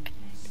was that?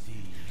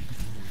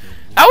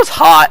 That was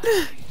hot.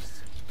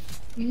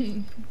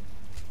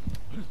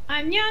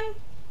 I'm young.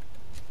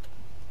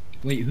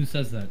 Wait, who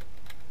says that?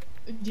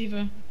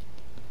 Diva.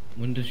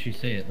 When does she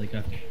say it? Like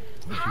after she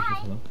says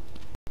hello?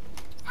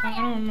 I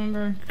don't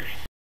remember.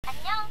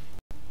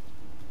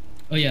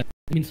 Oh yeah,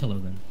 it means hello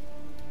then.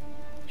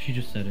 She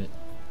just said it.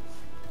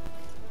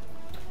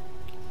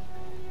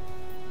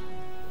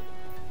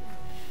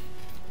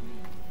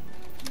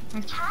 I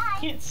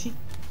can't see.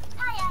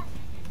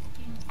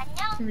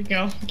 Here we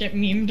go. Get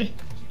memed. The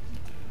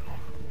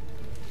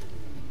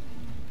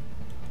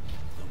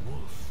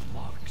wolf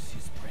marks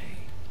his prey.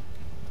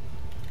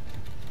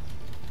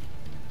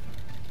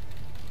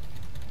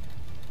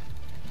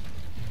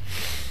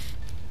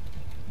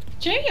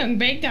 Jaeyoung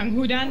Baekdang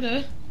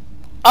Hudanda.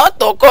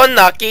 Otoko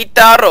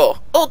nakita ro.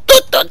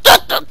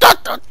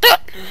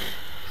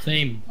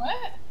 Same.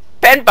 What?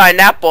 Pen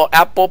pineapple,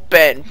 apple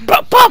pen.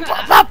 Pa, pa,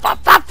 pa, pa, pa,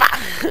 pa, pa.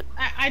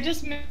 I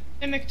just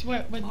mimicked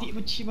what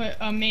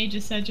May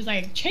just said. Just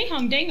like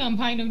Chaeyoung Dangum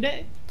Pine of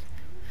Day.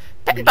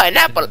 Pen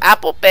pineapple,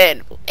 apple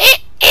pen.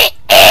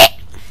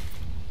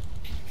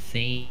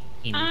 Same.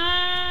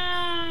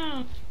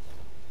 Ah.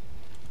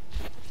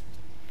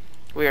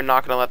 We are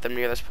not gonna let them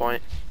near this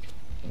point.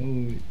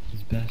 Oh,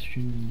 is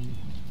Bastion?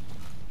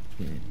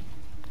 Yeah.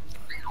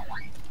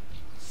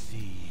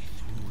 See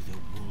through the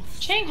wolf's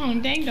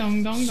Chaeyoung Dang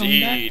Dong Dong Dong. Do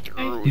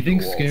you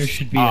think Scare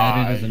should be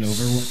added as an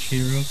Overwatch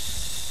hero?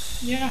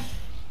 Yeah,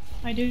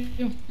 I do.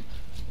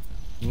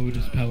 What would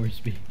his powers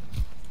be?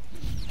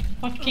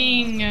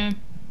 Fucking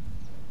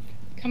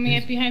coming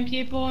up behind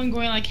people and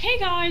going like, "Hey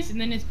guys," and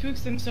then it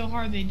spooks them so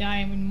hard they die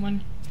in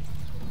one.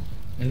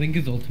 I think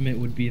his ultimate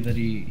would be that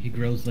he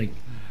grows like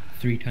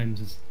 3 times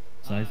his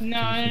size.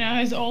 No.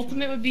 His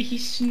ultimate would be he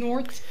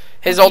snorts.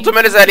 His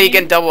ultimate is that he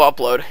can double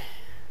upload.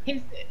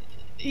 His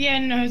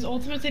his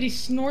ultimate is that he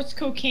snorts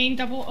cocaine,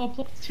 double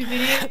uploads 2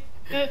 videos,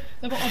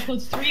 double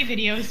uploads 3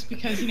 videos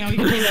because he can't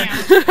count. Wait,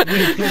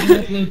 so he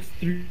uploads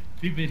 3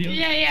 videos?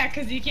 Yeah,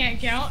 because he can't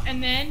count,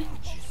 and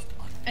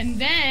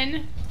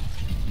then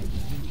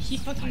he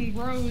fucking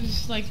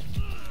grows like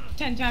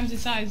 10 times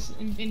his size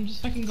and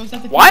just fucking goes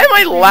up to. Why am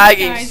I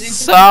lagging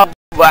so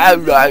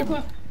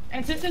bad?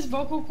 And since his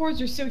vocal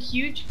cords are so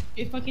huge,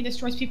 it fucking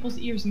destroys people's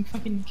ears and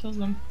fucking kills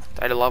them.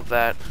 I love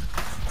that.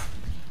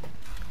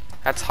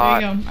 That's There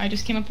hot. you go. I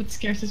just came up with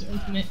Scarce's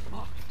ultimate.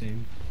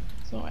 Same.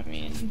 So I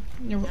mean,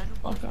 you're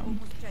welcome.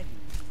 Almost ready.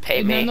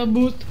 Pay me. Nano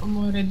boost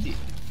homo ready.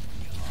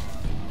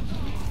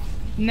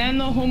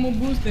 Nano homo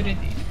boost ready.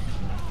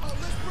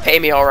 Pay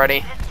me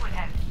already.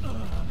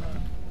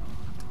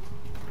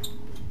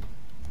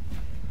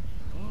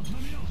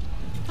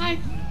 Hi.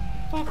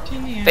 Fucked you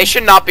in the ass. They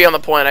should not be on the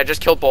point. I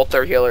just killed both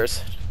their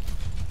healers.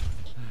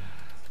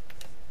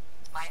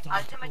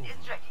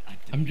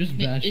 I'm just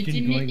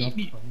Bastion going up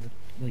on the,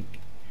 like,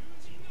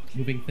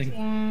 moving thing.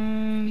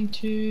 1,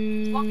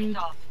 2.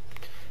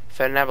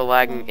 If I didn't have a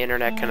lagging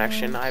internet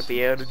connection, I'd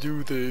be able to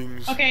do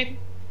things. Okay.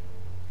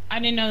 I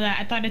didn't know that.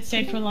 I thought it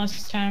saved for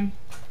last time.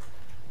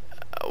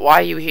 Why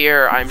are you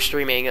here? I'm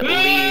streaming.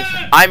 Leave.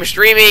 I'm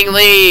streaming.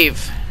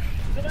 Leave.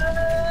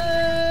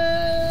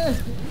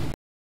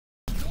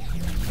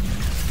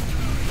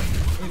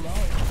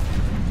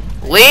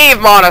 Leave,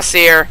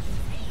 Monaseer.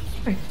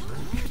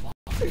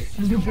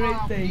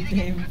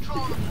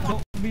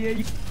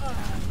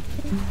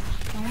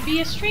 Don't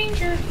be a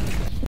stranger.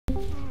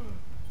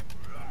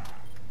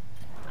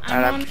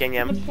 I'm on picking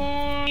him. the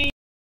point.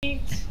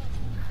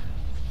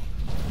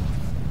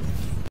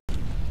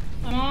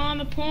 I'm on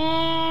the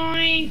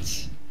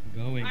point.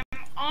 Going. I'm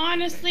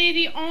honestly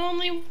the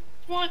only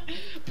one.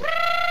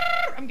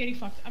 I'm getting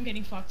fucked. I'm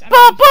getting fucked. Ba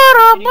ba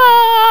da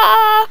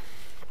ba.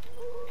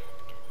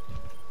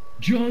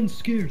 John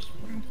Scares.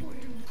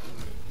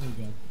 Oh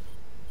god.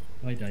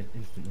 I died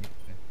instantly.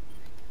 Okay.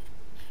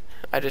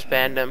 I just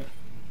banned him.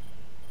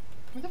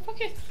 Where the fuck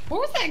is? Where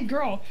was that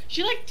girl?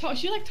 She talked to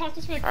us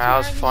for like 2 That was a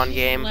hours and fun she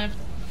game. left.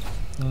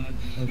 Oh,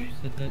 she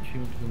said that she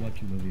went to go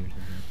watch a movie or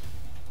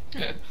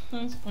something.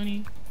 That was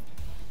funny.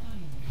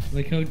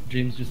 Like how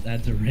James just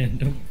adds a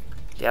random.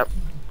 Yep.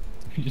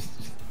 just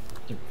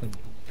start playing.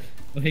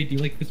 Oh hey, do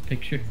you like this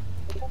picture?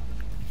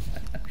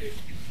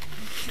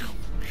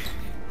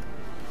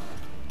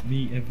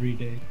 Me every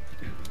day.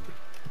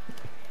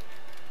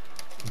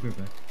 We're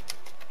back.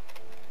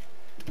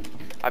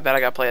 I bet I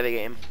gotta play the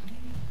game.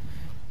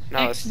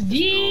 No, this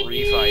XD.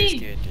 refight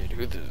kid, dude.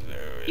 Who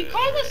He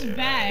called us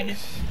bad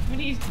when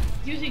he's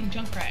using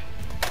Junkrat.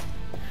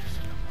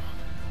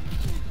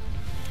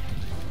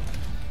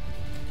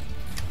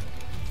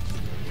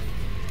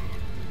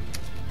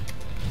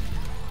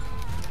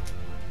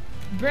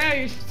 Bro,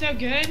 you're so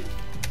good.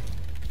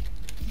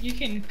 You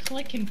can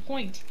click and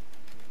point.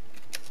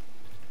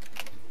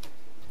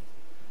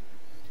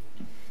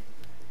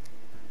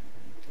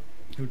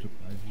 Who took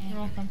 5? You're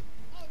welcome.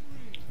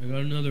 I got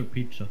another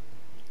pizza.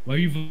 Why are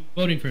you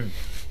voting for him?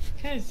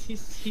 Cause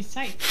he's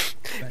psyched.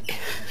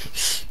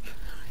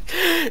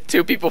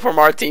 2 people from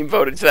our team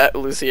voted to that,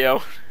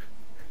 Lucio.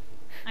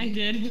 I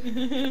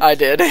did. I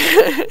did.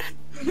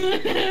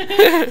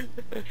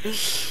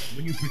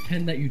 When you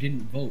pretend that you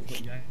didn't vote,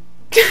 but yeah.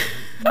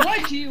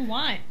 What do you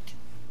want?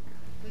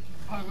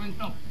 I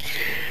went up.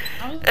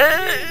 I was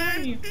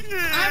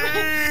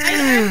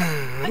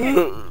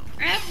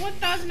I have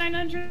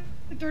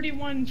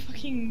 1,931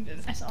 fucking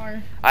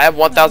SR. I have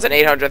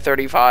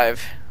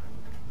 1,835.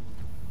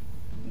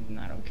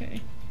 Not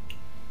okay.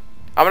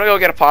 I'm gonna go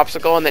get a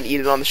popsicle and then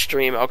eat it on the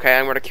stream. Okay,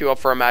 I'm gonna queue up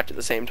for a match at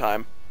the same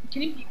time.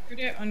 Can you put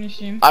it on your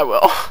stream? I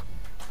will.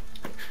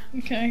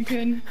 Okay,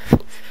 good.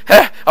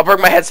 I'll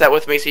bring my headset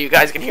with me so you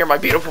guys can hear my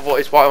beautiful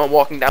voice while I'm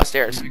walking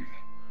downstairs.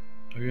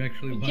 Are you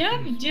actually Do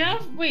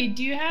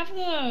you have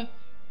the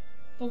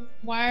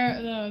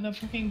wire, the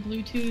fucking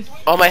Bluetooth?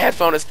 Oh, my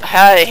headphone is.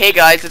 Hey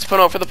guys, it's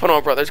Puno for the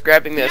Puno Brothers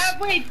grabbing this. Yeah,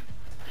 wait.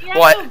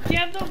 What? Do you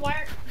have the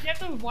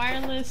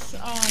wireless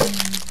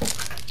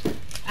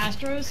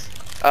Astros?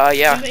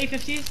 Yeah. The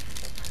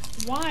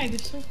A50s? Why? They're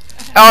so.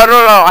 Oh,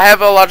 no, I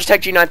have a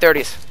Logitech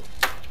G930s.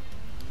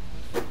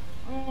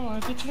 Oh, I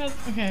thought you had.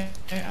 Okay.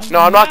 No,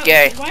 I'm not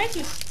gay. Why is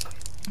this?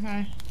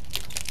 Okay.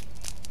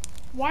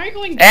 Why are you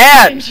going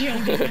Ad!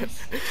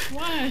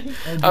 Why?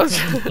 Oh, because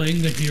I'm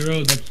playing the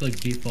hero, that's like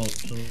default,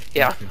 so...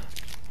 Yeah.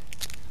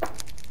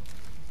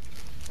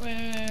 Wait.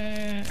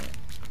 A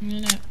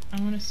minute. I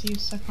want to see you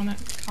suck on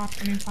that cock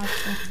in your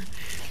popsicle.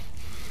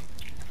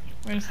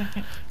 Wait a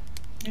second.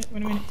 Wait a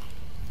minute.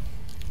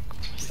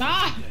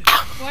 Stop!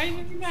 Why are you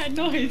making that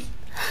noise?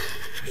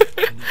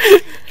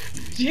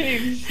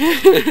 James.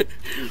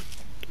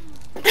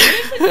 What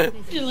is the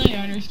delay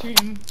on your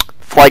stream?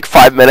 Like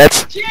 5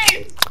 minutes. James!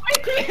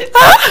 Wait!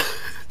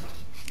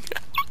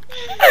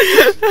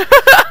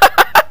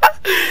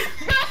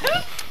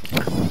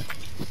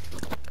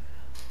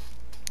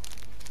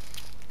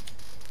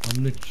 I'm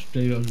gonna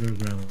stay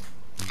underground.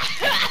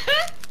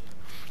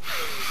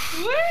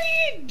 What are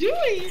you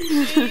doing,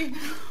 James?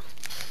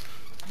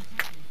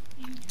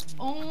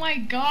 Oh my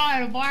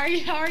god,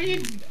 how are you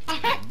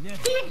bringing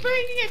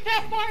it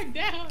that far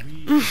down?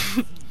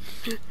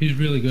 He's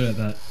really good at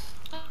that.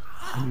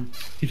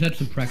 He's had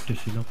some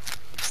practice, you know.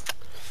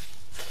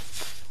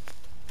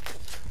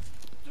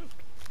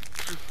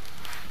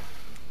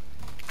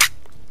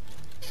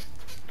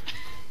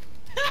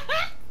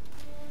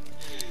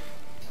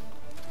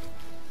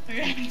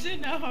 Okay, that's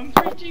enough. I'm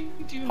cringing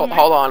too hard.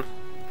 Hold on.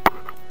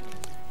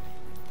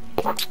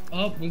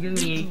 Oh, we're gonna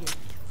lose.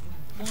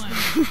 One.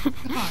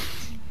 God.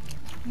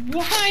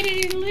 Why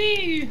did he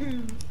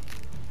leave?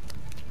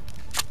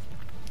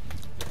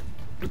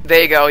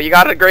 There you go. You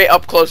got a great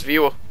up close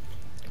view.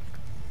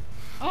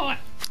 Oh,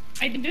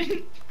 I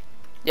didn't.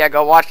 Yeah,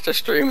 go watch the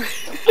stream.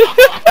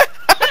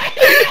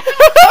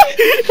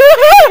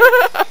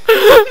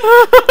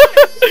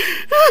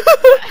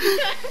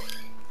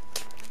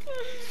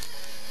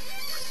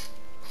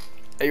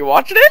 Are you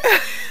watching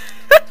it?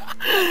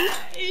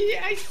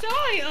 Yeah, I saw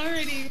it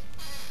already.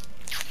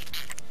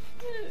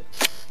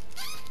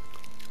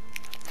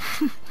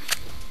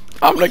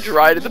 I'm like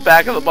right at the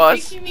back of the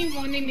bus. Making me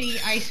wanting to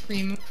eat ice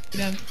cream.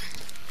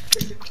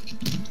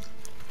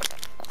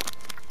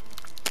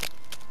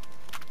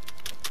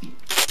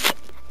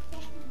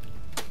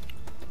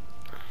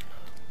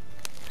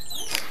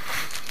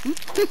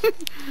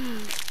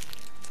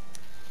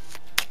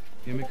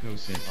 Himiko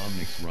said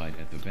Omnix right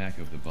at the back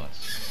of the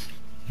bus.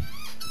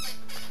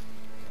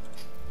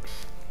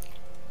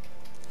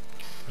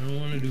 I don't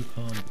want to do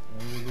comp. I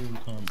want to do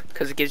comp.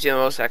 Because it gives you the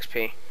most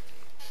XP.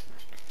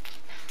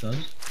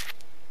 Does?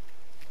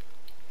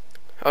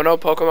 Oh no,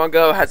 Pokemon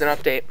Go has an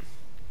update.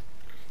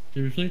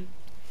 Seriously?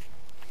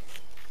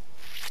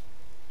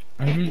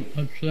 I haven't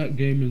touched that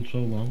game in so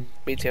long.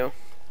 Me too.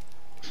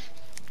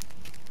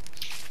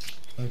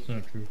 That's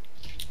not true.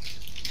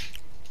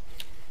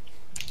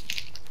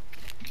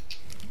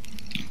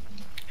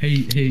 Hey,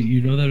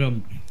 you know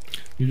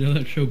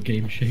that show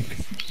Game Shake?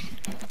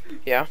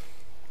 Yeah.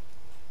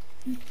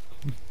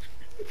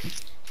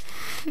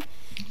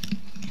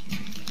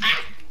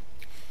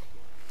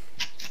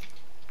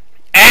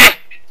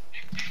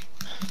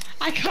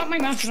 I cut my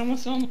mouth and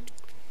almost fell.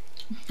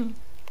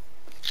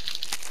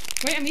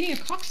 Wait, I'm eating a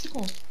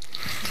coxicle.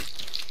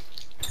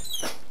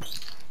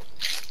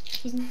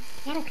 Isn't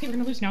that okay? We're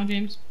gonna lose now,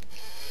 James.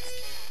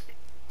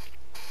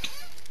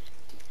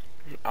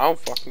 I don't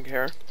fucking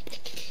care.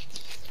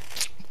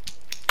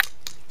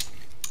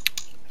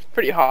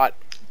 Pretty hot.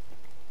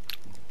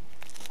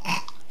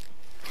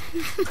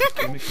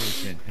 Himiko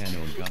said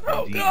Pano got the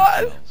Oh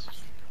god!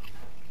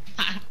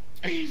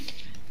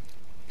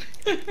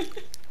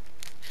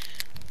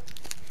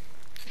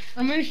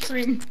 I'm gonna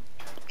stream.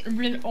 I'm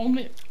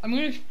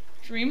gonna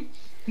stream,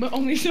 but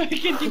only so I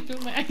can deep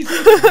my eyes.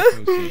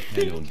 Himiko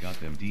said Pano got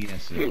them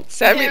DSL.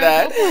 Send me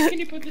that. Can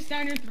you put this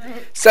down your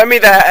throat? Send me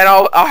that, and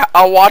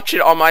I'll watch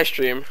it on my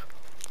stream.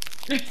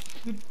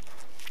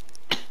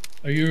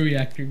 Are you a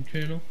reacting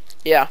channel?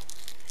 Yeah.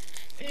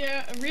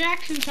 Yeah,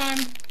 reaction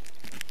time.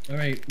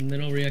 Alright, and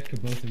then I'll react to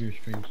both of your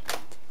streams.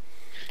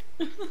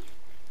 You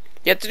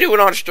have to do it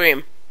on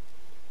stream.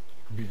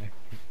 React.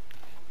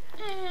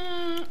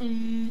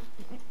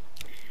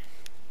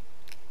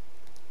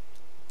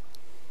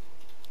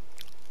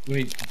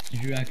 Wait,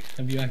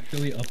 have you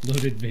actually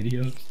uploaded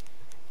videos?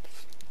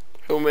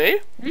 Who,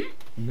 me?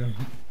 No.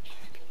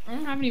 I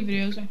don't have any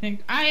videos, I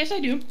think. Ah, yes, I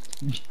do.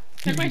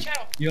 Check my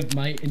channel. You have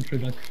my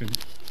introduction.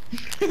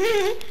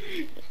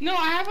 No,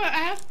 I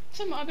have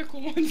some other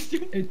cool ones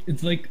too.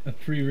 It's like a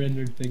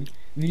pre-rendered thing.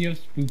 And then you have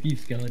spooky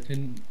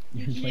skeleton.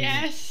 You're playing-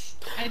 Yes,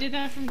 I did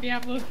that from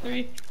Diablo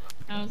 3.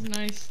 That was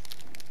nice.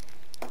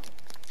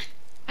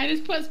 I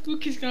just put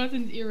spooky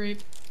skeleton's ear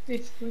rape,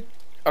 basically.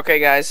 Okay,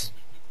 guys.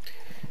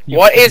 you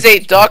What have is a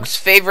spooky duck's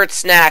favorite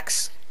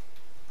snacks?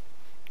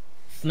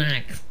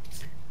 snacks?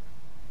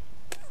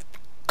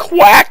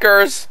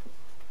 Quackers.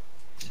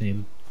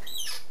 Same.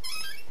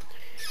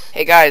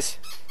 Hey guys,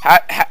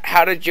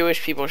 how do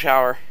Jewish people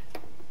shower?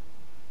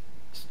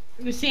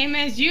 The same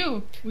as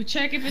you. We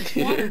check if it's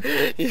water.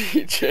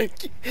 You check.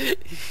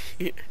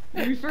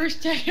 We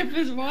first check if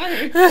it's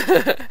water.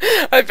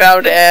 I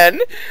found Anne.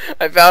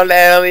 I found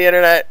Anne on the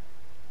internet.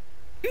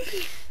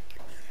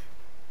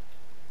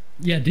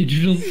 Yeah,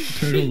 Digital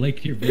Turtle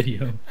liked your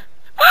video.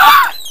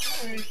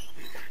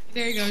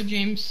 There you go,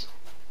 James.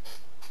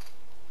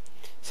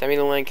 Send me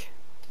the link.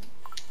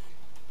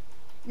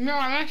 No,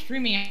 I'm not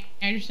streaming.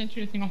 I just sent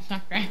you the thing on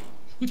Snapchat.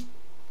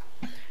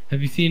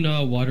 Have you seen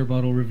Water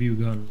Bottle Review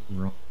gone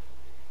wrong?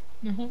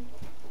 No.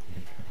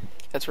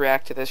 Let's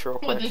react to this real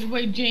What? quick.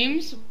 Wait,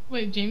 James?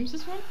 Wait, James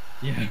this one?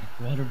 Yeah,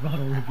 Water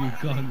Bottle Review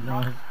gone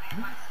wrong.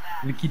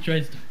 Vicky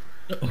tries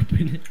to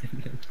open it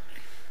and then...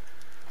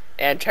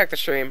 And check the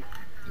stream.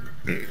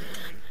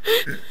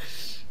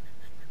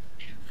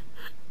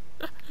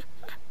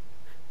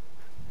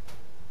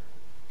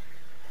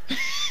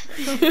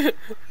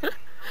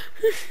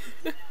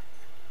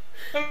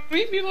 How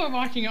many people are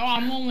watching? Oh,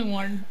 I'm only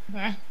one.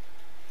 Okay.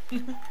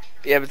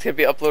 Yeah, but it's gonna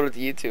be uploaded to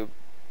YouTube.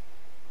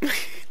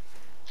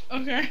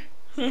 Okay.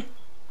 That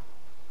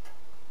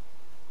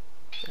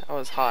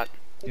was hot.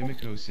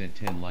 Himiko said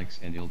 10 likes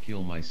and I'll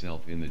kill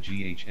myself in the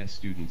GHS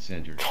Student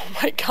Center. Oh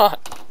my god.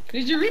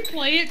 Did you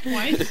replay it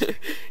twice?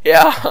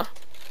 Yeah.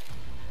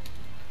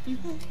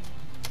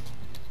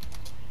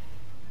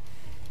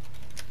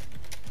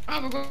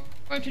 Oh, we're going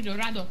to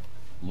Dorado.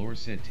 Lore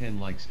said 10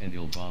 likes and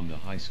I'll bomb the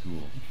high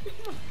school.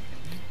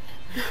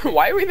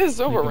 Why are we the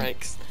silver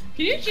ranks?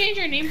 Can you change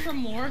your name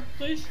from Lore,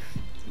 please?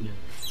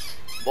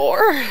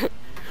 More?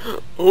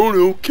 Oh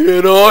no,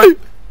 can I?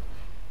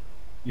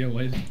 Yeah,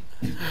 why is...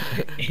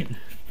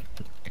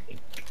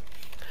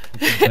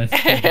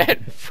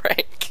 And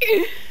Frank.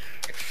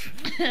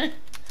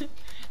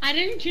 I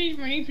didn't change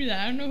my name for that.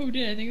 I don't know who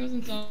did. I think it was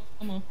in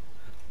Salmo.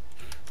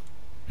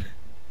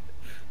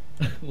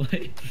 What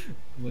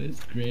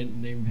is Grant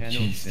named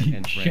Panon said JC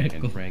and Frank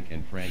and Frank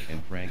and Frank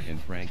and Frank and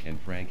Frank and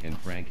Frank and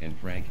Frank and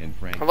Frank and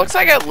Frank. It looks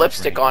like I have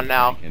lipstick on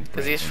now,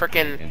 because he's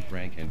freaking. And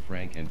Frank and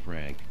Frank and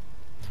Frank.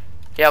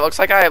 Yeah, it looks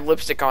like I have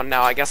lipstick on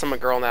now. I guess I'm a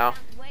girl now.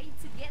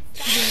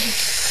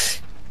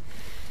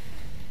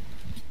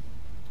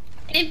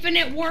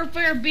 Infinite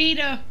Warfare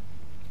Beta.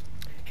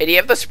 Hey, do you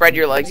have the spread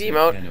your legs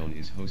emote? Panon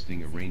is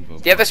hosting a rainbow.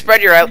 Do you have the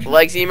spread your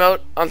legs emote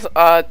on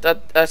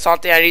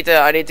something?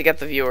 I need to get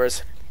the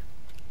viewers.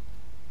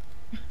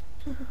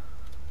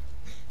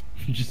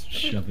 Just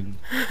shoving.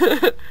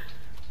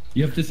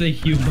 You have to say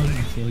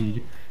humongous while you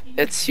do.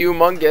 It's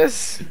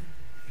humongous.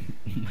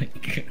 Oh my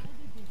god.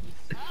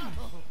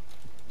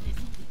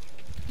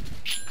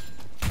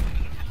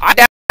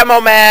 I demo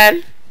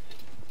man.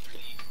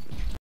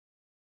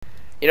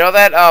 You know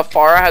that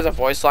Farah has a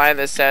voice line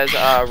that says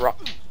yeah.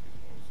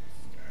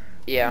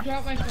 I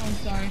dropped my phone,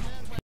 sorry.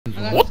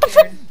 What the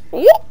fuck?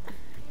 What?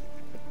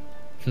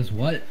 Says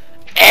what?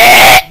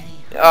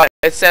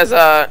 It says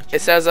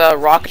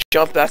rock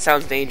jump. That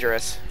sounds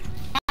dangerous.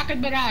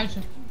 Rocket barrage.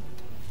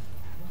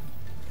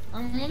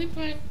 I'm only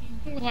playing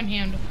with one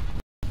hand.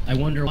 I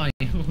wonder why.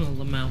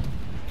 Lamau.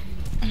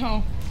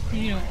 Oh,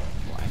 you know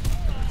why.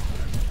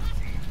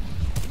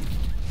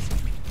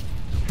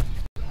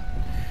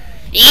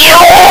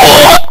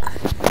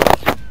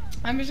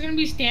 I'm just gonna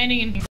be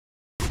standing in here.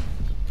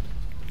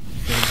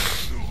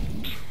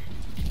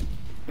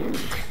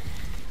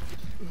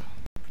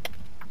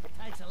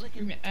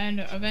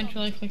 And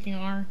eventually clicking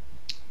R.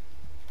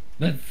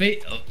 That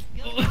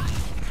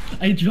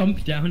I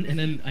jumped down and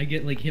then I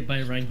get like hit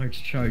by Reinhardt's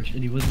charge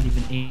and he wasn't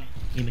even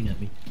aiming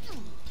at me.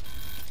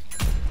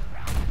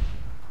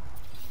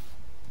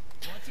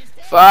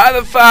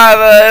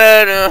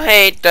 Father, don't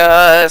hate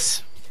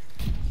us.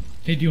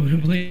 Hey, do you want to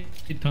play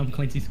Tom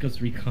Clancy's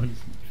Ghost Recon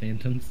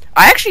Phantoms?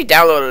 I actually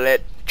downloaded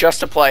it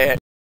just to play it.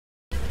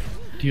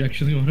 Do you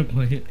actually want to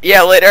play it?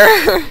 Yeah, later.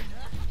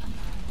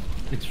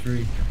 It's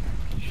free.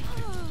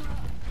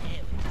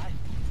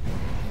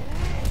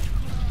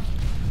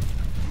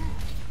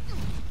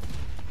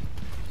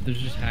 There's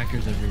just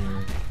hackers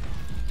everywhere.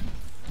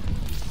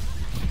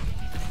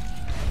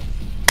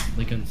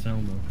 Like on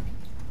Selma.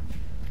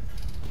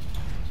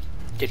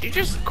 Did you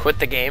just quit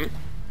the game?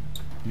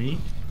 Me?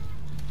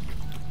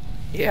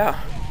 Yeah.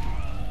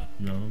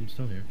 No, I'm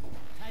still here.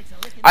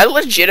 I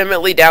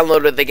legitimately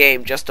downloaded the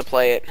game just to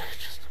play it.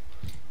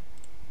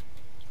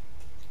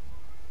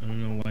 I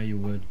don't know why you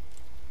would.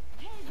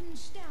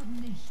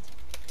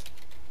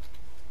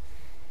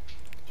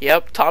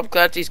 Yep, Tom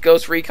Clancy's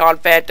Ghost Recon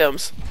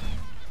Phantoms.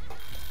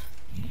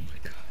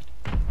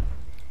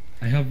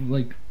 have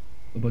like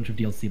a bunch of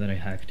DLC that I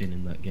hacked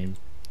in that game.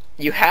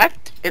 You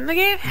hacked in the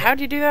game?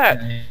 How'd you do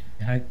that?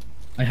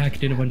 I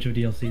hacked in a bunch of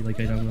DLC. Like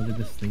I downloaded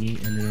this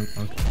thingy and then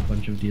unlocked a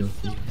bunch of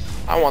DLC.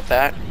 I want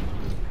that.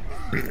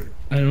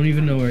 I don't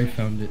even know where I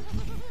found it.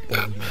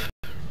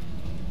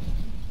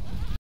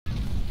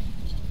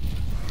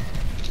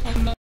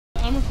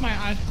 I'm with my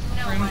odd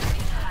friend.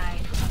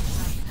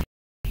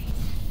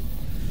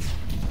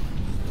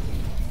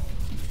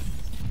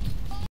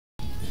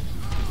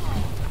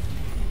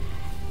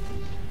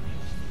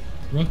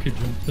 Rocket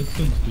jump, that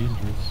sounds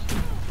dangerous.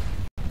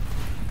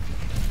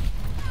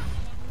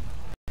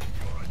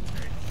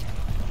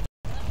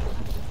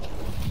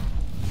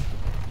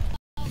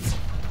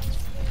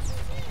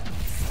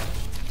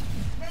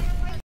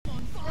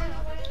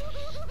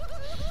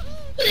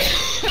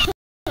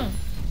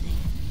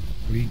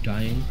 Are you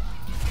dying?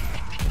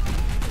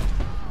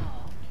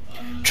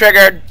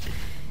 Triggered.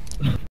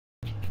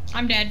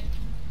 I'm dead.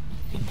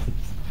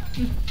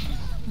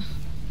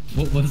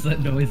 What was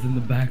that noise in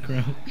the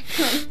background?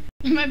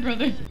 My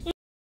brother.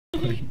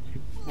 Why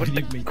did you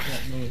make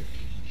that noise?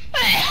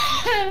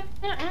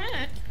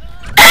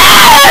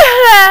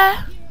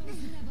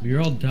 We're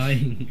all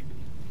dying.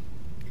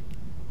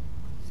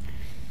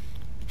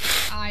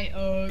 I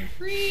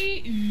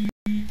agree.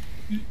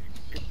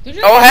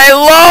 Oh,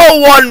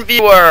 hello, one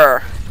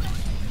viewer.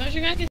 Don't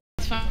you guys think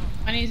it's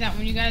funny is that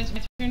when you guys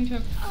turn to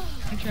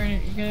a turn,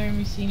 you're gonna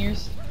be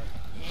seniors?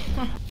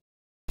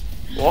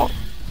 What?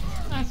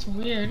 That's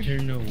weird. I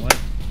don't know what.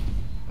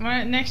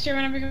 Next year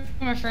when I become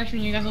a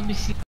freshman, you guys will be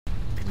seniors.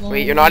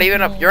 Wait, you're not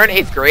even up. You're in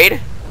 8th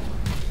grade?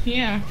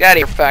 Yeah. Get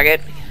out of here,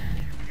 faggot.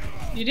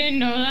 You didn't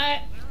know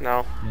that?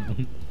 No.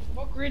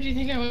 What grade do you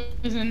think I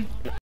was in?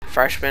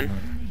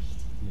 Freshman.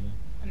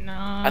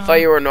 Nah. I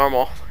thought you were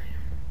normal.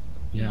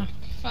 Yeah.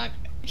 Fuck.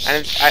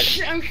 I'm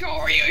sorry. I'm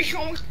sorry.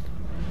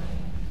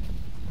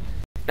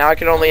 Now I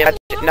can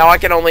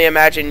only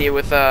imagine you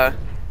with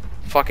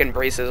fucking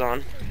braces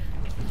on.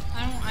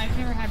 I've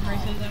never had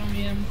braces. I don't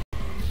need them.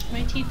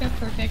 My teeth are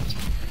perfect.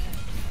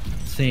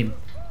 Same.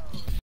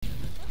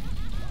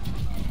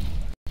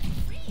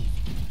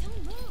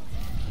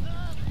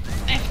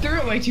 I threw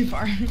it way too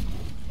far.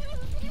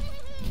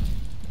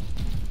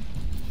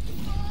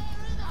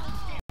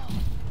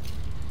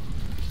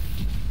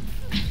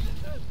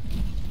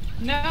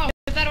 No,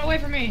 get that away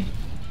from me.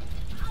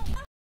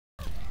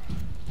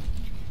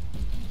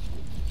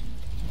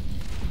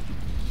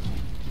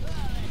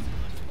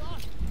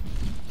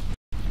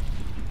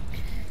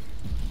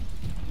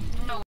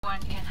 No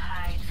one can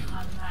hide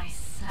from my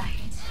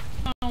sight.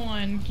 No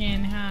one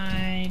can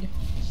hide.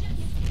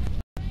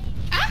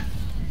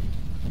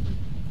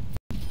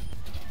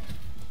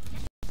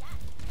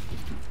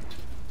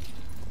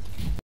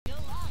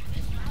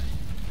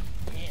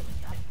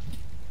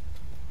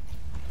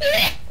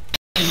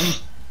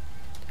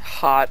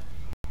 Hot.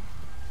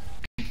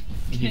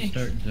 Did you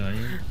start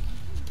dying?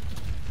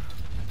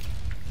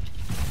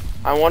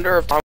 I wonder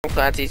if Tom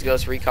Clancy's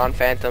Ghost Recon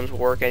Phantoms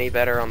work any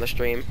better on the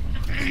stream.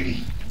 I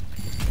mean,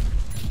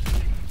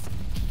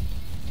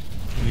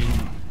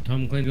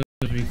 Tom Clancy's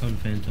Ghost Recon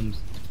Phantoms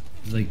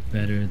is like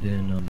better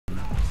than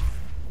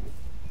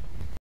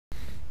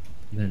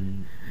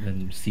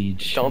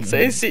Siege. Don't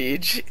say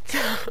Siege.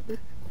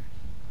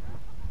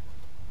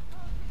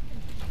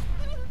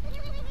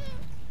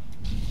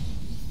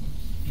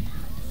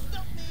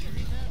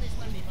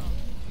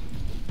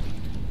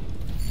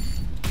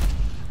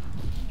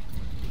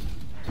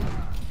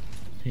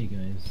 Hey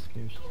guys,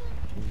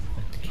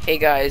 Hey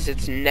guys,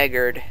 it's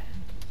Neggard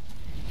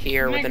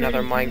here with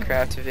another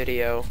Minecraft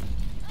video.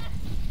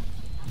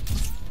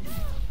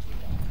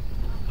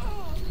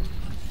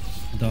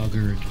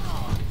 Doggard.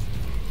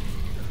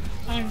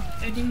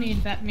 I do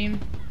need that meme.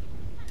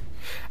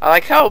 I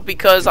like how,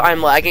 because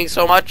I'm lagging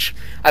so much,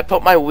 I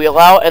put my wheel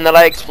out and then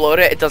I explode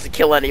it, it doesn't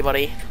kill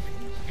anybody.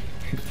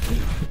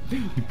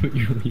 You put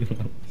your wheel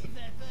out.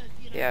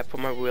 Yeah, I put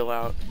my wheel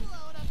out.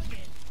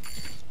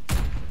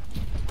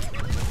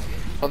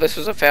 Well, this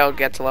was a failed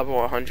get to level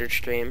 100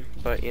 stream,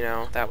 but you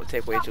know, that would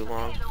take way too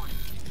long.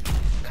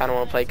 Kinda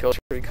wanna play Ghost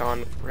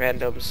Recon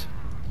randoms.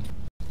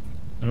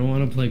 I don't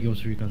want to play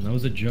Ghost Recon, that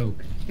was a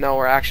joke. No,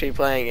 we're actually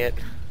playing it.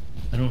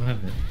 I don't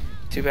have it.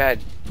 Too bad.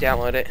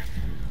 Download it.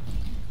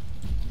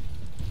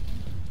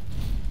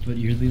 But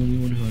you're the only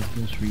one who has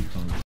Ghost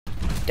Recon.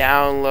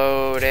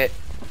 Download it.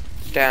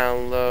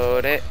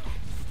 Download it.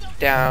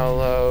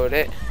 Download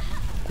it.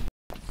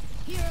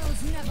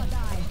 Heroes never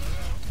die.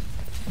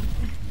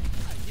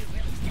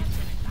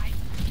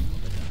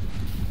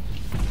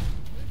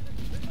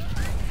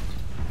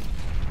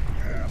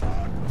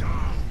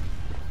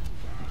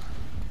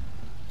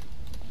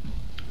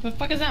 The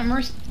fuck is that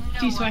Mercy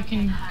so I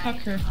can cuck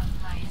her?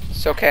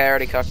 It's okay, I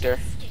already cucked her.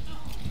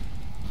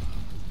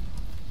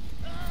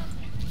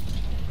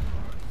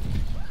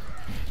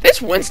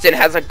 This Winston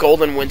has a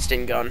golden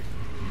Winston gun.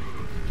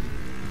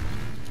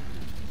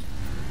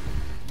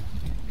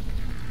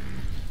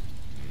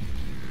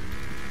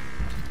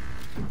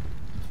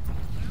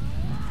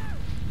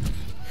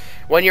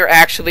 When you're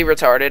actually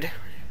retarded.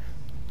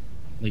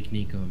 Like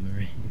Nico and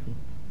Murray.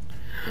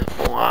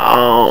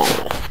 Wow.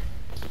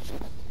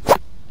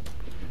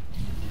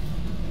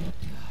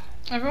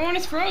 Everyone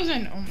is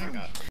frozen. Oh my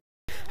god.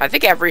 I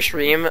think every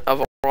stream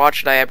of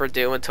Overwatch that I ever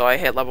do until I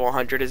hit level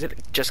 100 is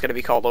just gonna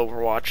be called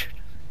Overwatch.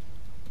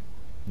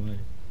 Why?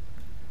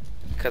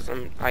 Cause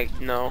I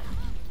know.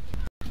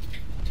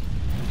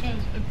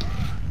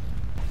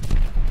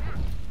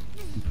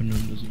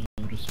 Pernod doesn't know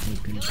how to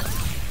smoke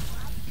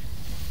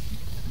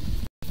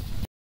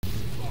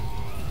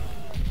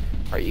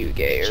Are you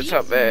gay or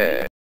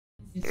something?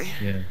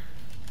 Yeah.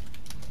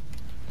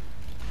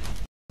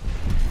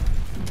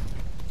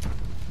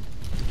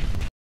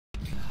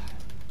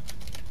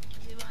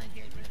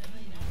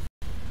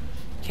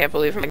 Can't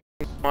believe I'm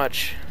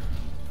much.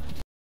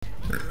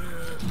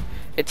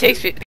 It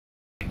takes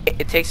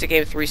the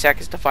game 3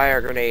 seconds to fire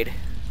a grenade.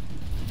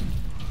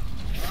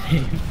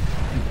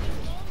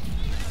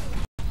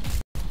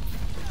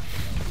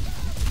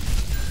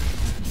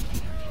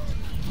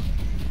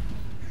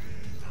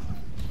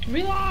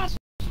 We lost.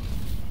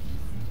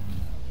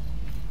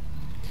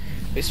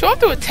 We still have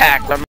to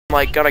attack, but I'm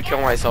like gonna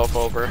kill myself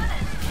over.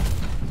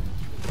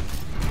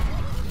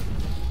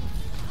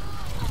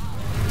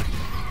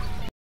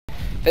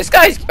 This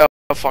guy's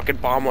a fucking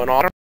bomb went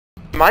on.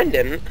 Mine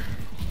didn't.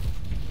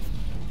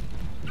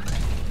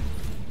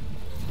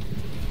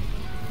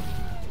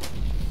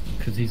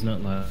 Because he's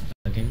not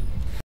lagging.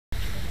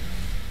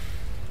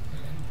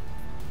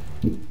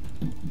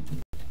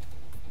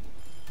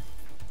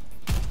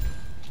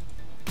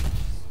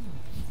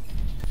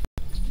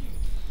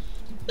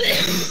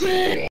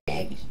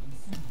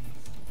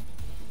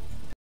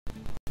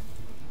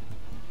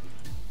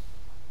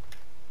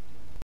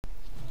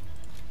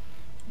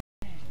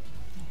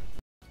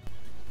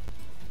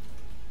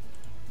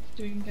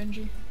 Doing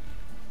Genji.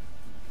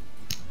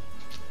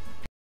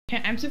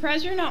 I'm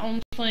surprised you're not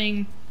only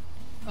playing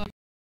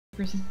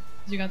versus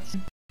you got this.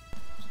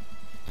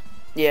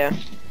 Yeah.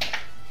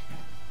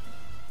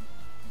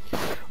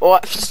 Well,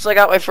 since I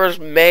got my first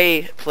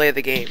May play of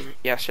the game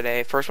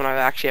yesterday, first one I've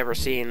actually ever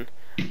seen,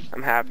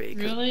 I'm happy.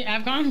 Really?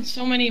 I've gone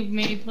so many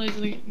May plays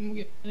of the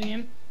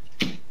game.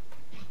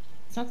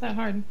 It's not that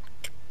hard.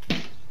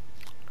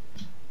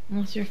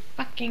 Unless you're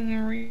fucking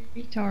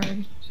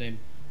retard. Same.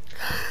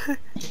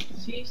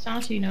 See,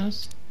 Santi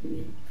knows.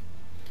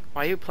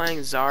 Why are you playing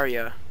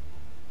Zarya?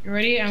 You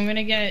ready? I'm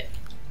gonna get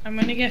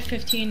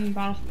 15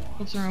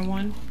 bottles around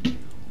 1,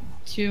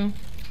 2,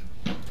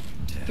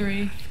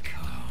 3,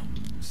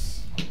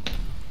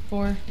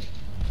 4,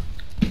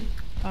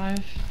 5.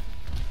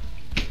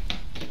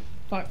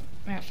 Fuck,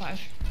 I got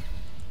 5.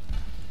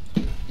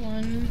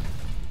 1,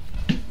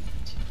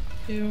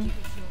 2.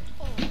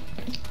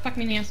 Fuck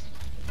me in the ass.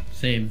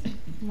 Same.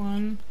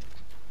 1,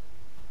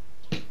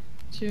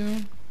 2.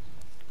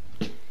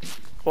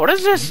 What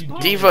is this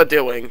diva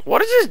doing?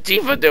 What is this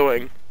diva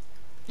doing?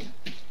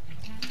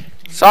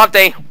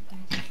 Santi!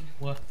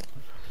 What?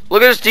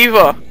 Look at this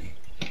diva!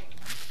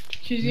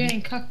 She's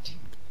getting cucked.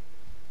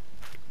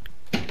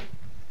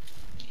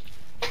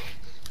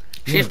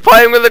 She's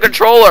playing with the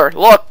controller!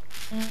 Look!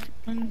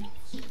 1,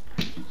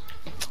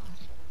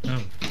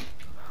 Oh.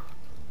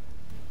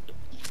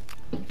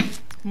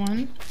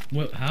 1.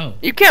 What? How?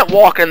 You can't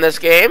walk in this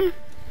game!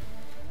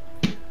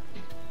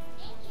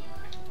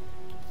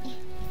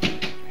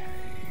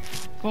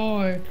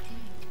 Four,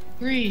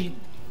 3,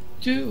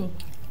 2,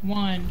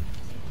 1.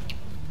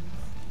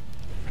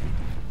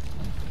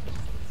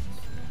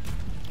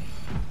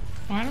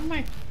 Why don't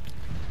my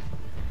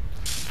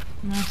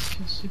mask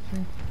is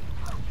super?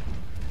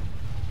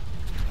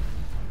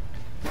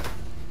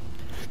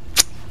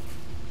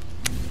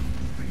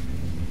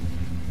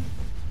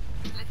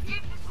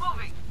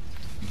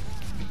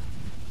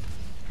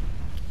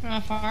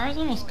 Farah's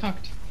almost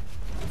cucked.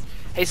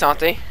 Hey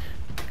Santi,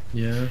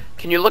 Yeah.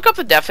 can you look up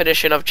the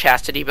definition of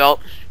chastity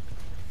belt?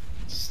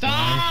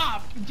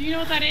 Stop! Do you know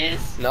what that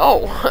is?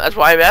 No, that's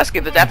why I'm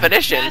asking the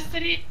definition.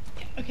 Chastity.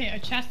 Okay, a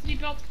chastity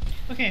belt.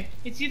 Okay,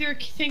 it's either a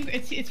thing.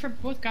 It's for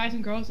both guys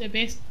and girls. It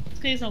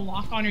basically is a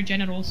lock on your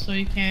genitals, so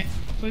you can't.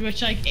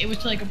 Which like Yo,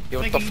 what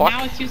like the fuck?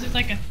 now it's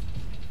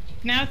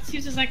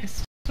used as like a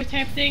switch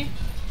type thing,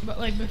 but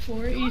like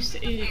before it used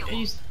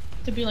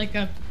to be like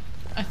a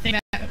thing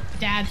that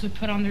dads would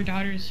put on their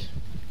daughters.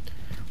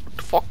 What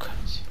the fuck?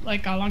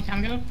 Like a long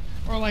time ago,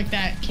 or like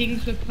that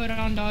kings would put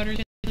on daughters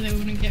so they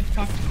wouldn't get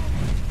fucked.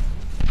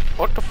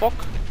 What the fuck?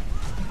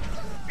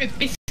 It's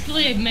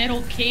basically a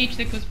metal cage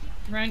that goes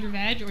around your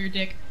vag or your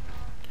dick.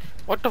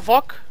 What the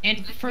fuck?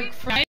 And for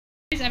guys,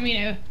 I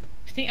mean,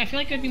 I feel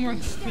like it'd be more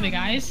for the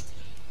guys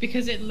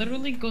because it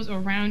literally goes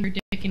around your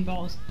dick and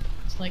balls.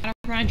 It's like not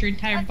around your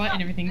entire butt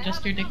and everything,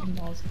 just your dick and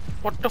balls.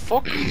 What the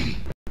fuck?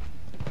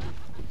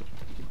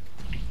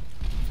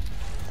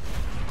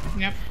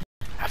 Yep.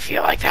 I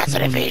feel like that's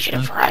an invasion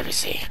of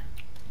privacy.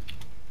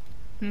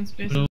 That's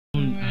basically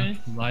what it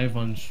is. Live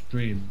on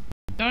stream.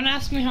 Don't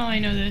ask me how I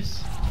know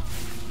this.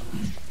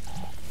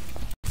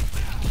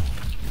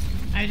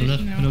 I I just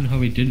don't know. know how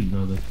we didn't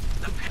know that.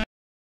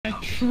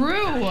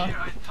 True!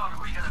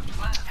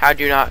 How'd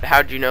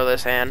you know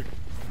this, Anne?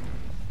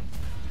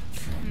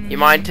 You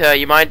mind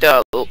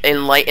to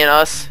enlighten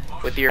us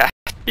with your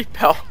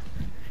bell?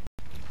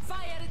 Fire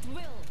at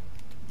will.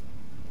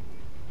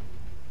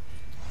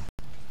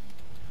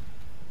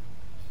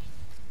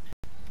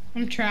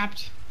 I'm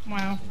trapped.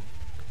 Wow.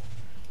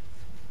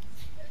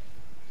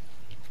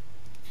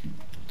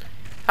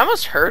 That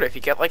must hurt if you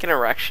get like an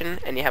erection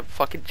and you have a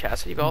fucking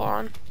chastity belt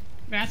on.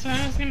 That's what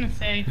I was gonna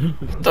say.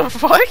 What the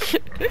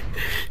fuck?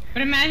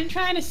 But imagine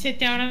trying to sit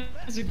down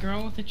as a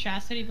girl with a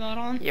chastity belt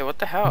on. Yeah, what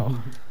the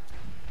hell?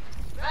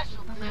 I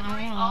don't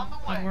know.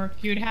 That'd work.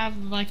 You'd have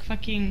like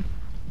fucking.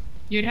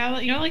 You'd have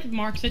like, you know, like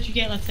marks that you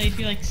get. Let's say if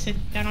you like sit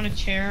down on a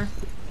chair,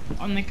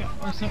 on like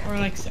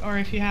or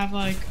if you have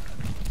like,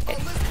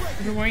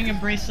 if you're wearing a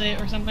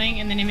bracelet or something,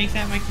 and then it makes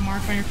that like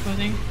mark on your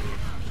clothing.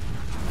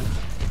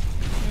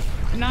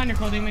 Not on your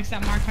clothing, makes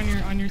that mark on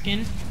your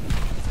skin.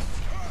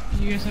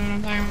 You guys know what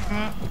I'm talking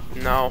about?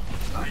 No.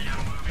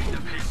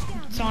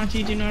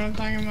 Santi, do you know what I'm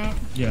talking about?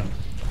 Yeah.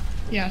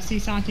 Yeah, see,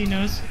 Santi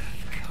knows.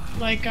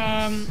 Like,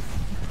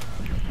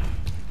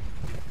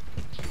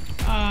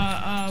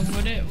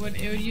 what it would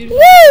use.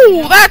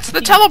 Woo! That's the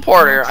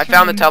teleporter! I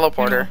found the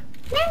teleporter.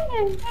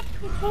 Woo! That's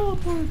the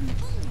teleporter!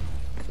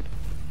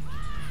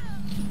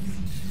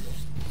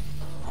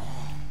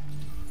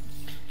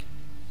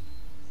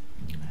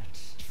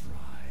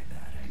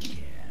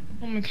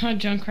 Oh my god,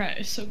 Junkrat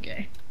is so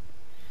gay.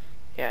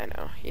 Yeah, I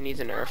know. He needs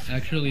a nerf.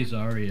 Actually,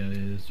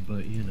 Zarya is,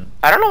 but you know.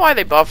 I don't know why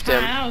they buffed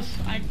him.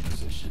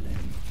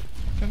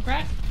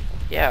 Junkrat?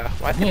 Yeah,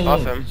 why'd they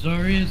buff him?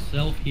 Zarya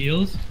self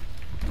heals.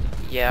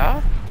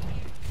 Yeah?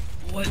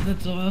 What?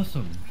 That's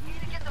awesome.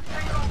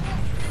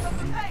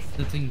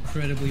 That's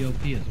incredibly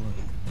OP as well.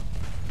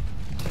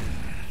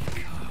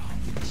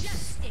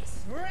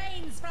 Justice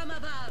reigns from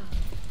above.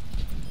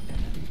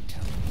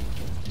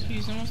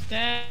 She's almost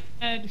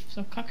dead,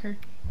 so cuck her.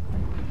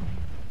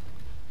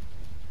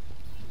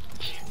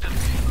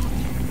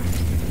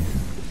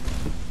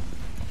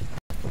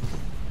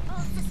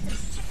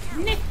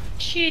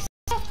 Initiate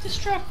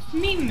self-destruct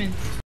movements.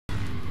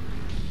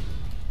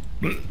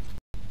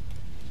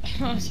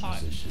 Oh, it's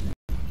hot.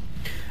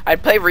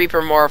 I'd play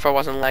Reaper more if I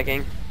wasn't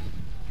lagging.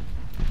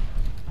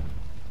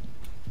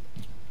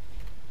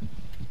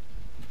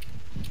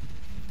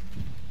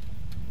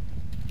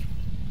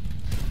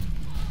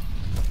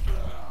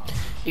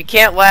 You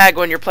can't lag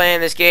when you're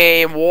playing this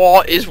game.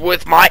 What is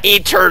with my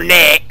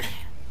internet?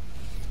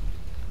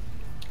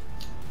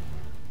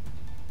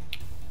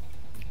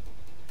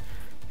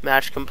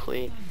 Match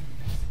complete.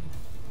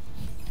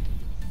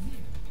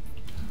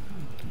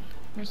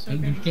 We're so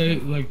And good. just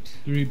get like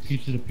 3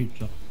 pieces of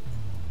pizza.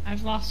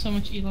 I've lost so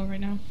much elo right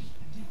now.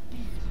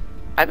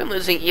 I've been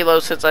losing elo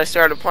since I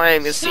started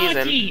playing this season.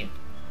 Santi,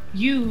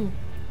 you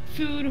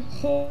food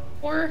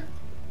whore.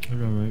 I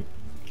know, right?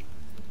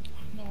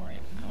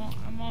 Alright,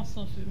 I'm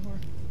also a food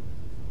whore.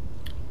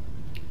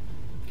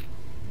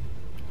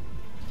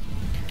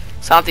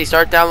 Santi,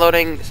 start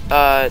downloading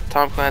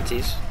Tom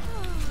Clancy's.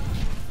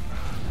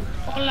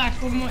 Hola,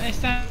 ¿cómo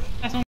estás?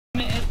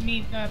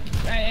 Mi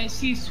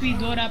sí,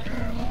 suidora.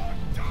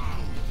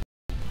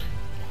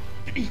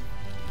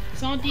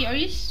 Santi, are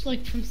you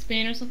like from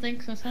Spain or something?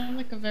 Cause that sounds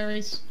like a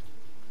very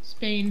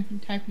Spain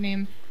type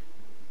name.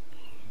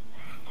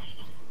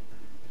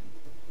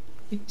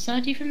 Is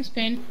Santi from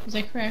Spain? Is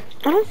that correct?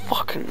 I don't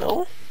fucking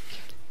know.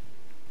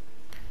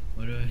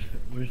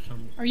 Where's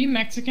Tom? Are you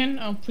Mexican?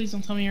 Oh, please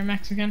don't tell me you're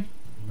Mexican.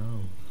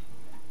 No.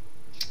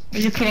 Are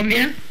you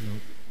Colombian? No.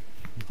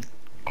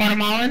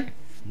 Guatemalan?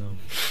 No.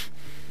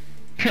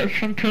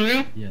 From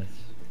Peru? Yes.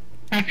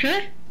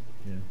 Actually?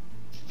 Yeah.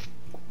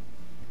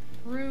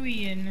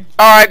 Peruvian.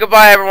 Alright,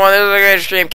 goodbye everyone. This was a great stream.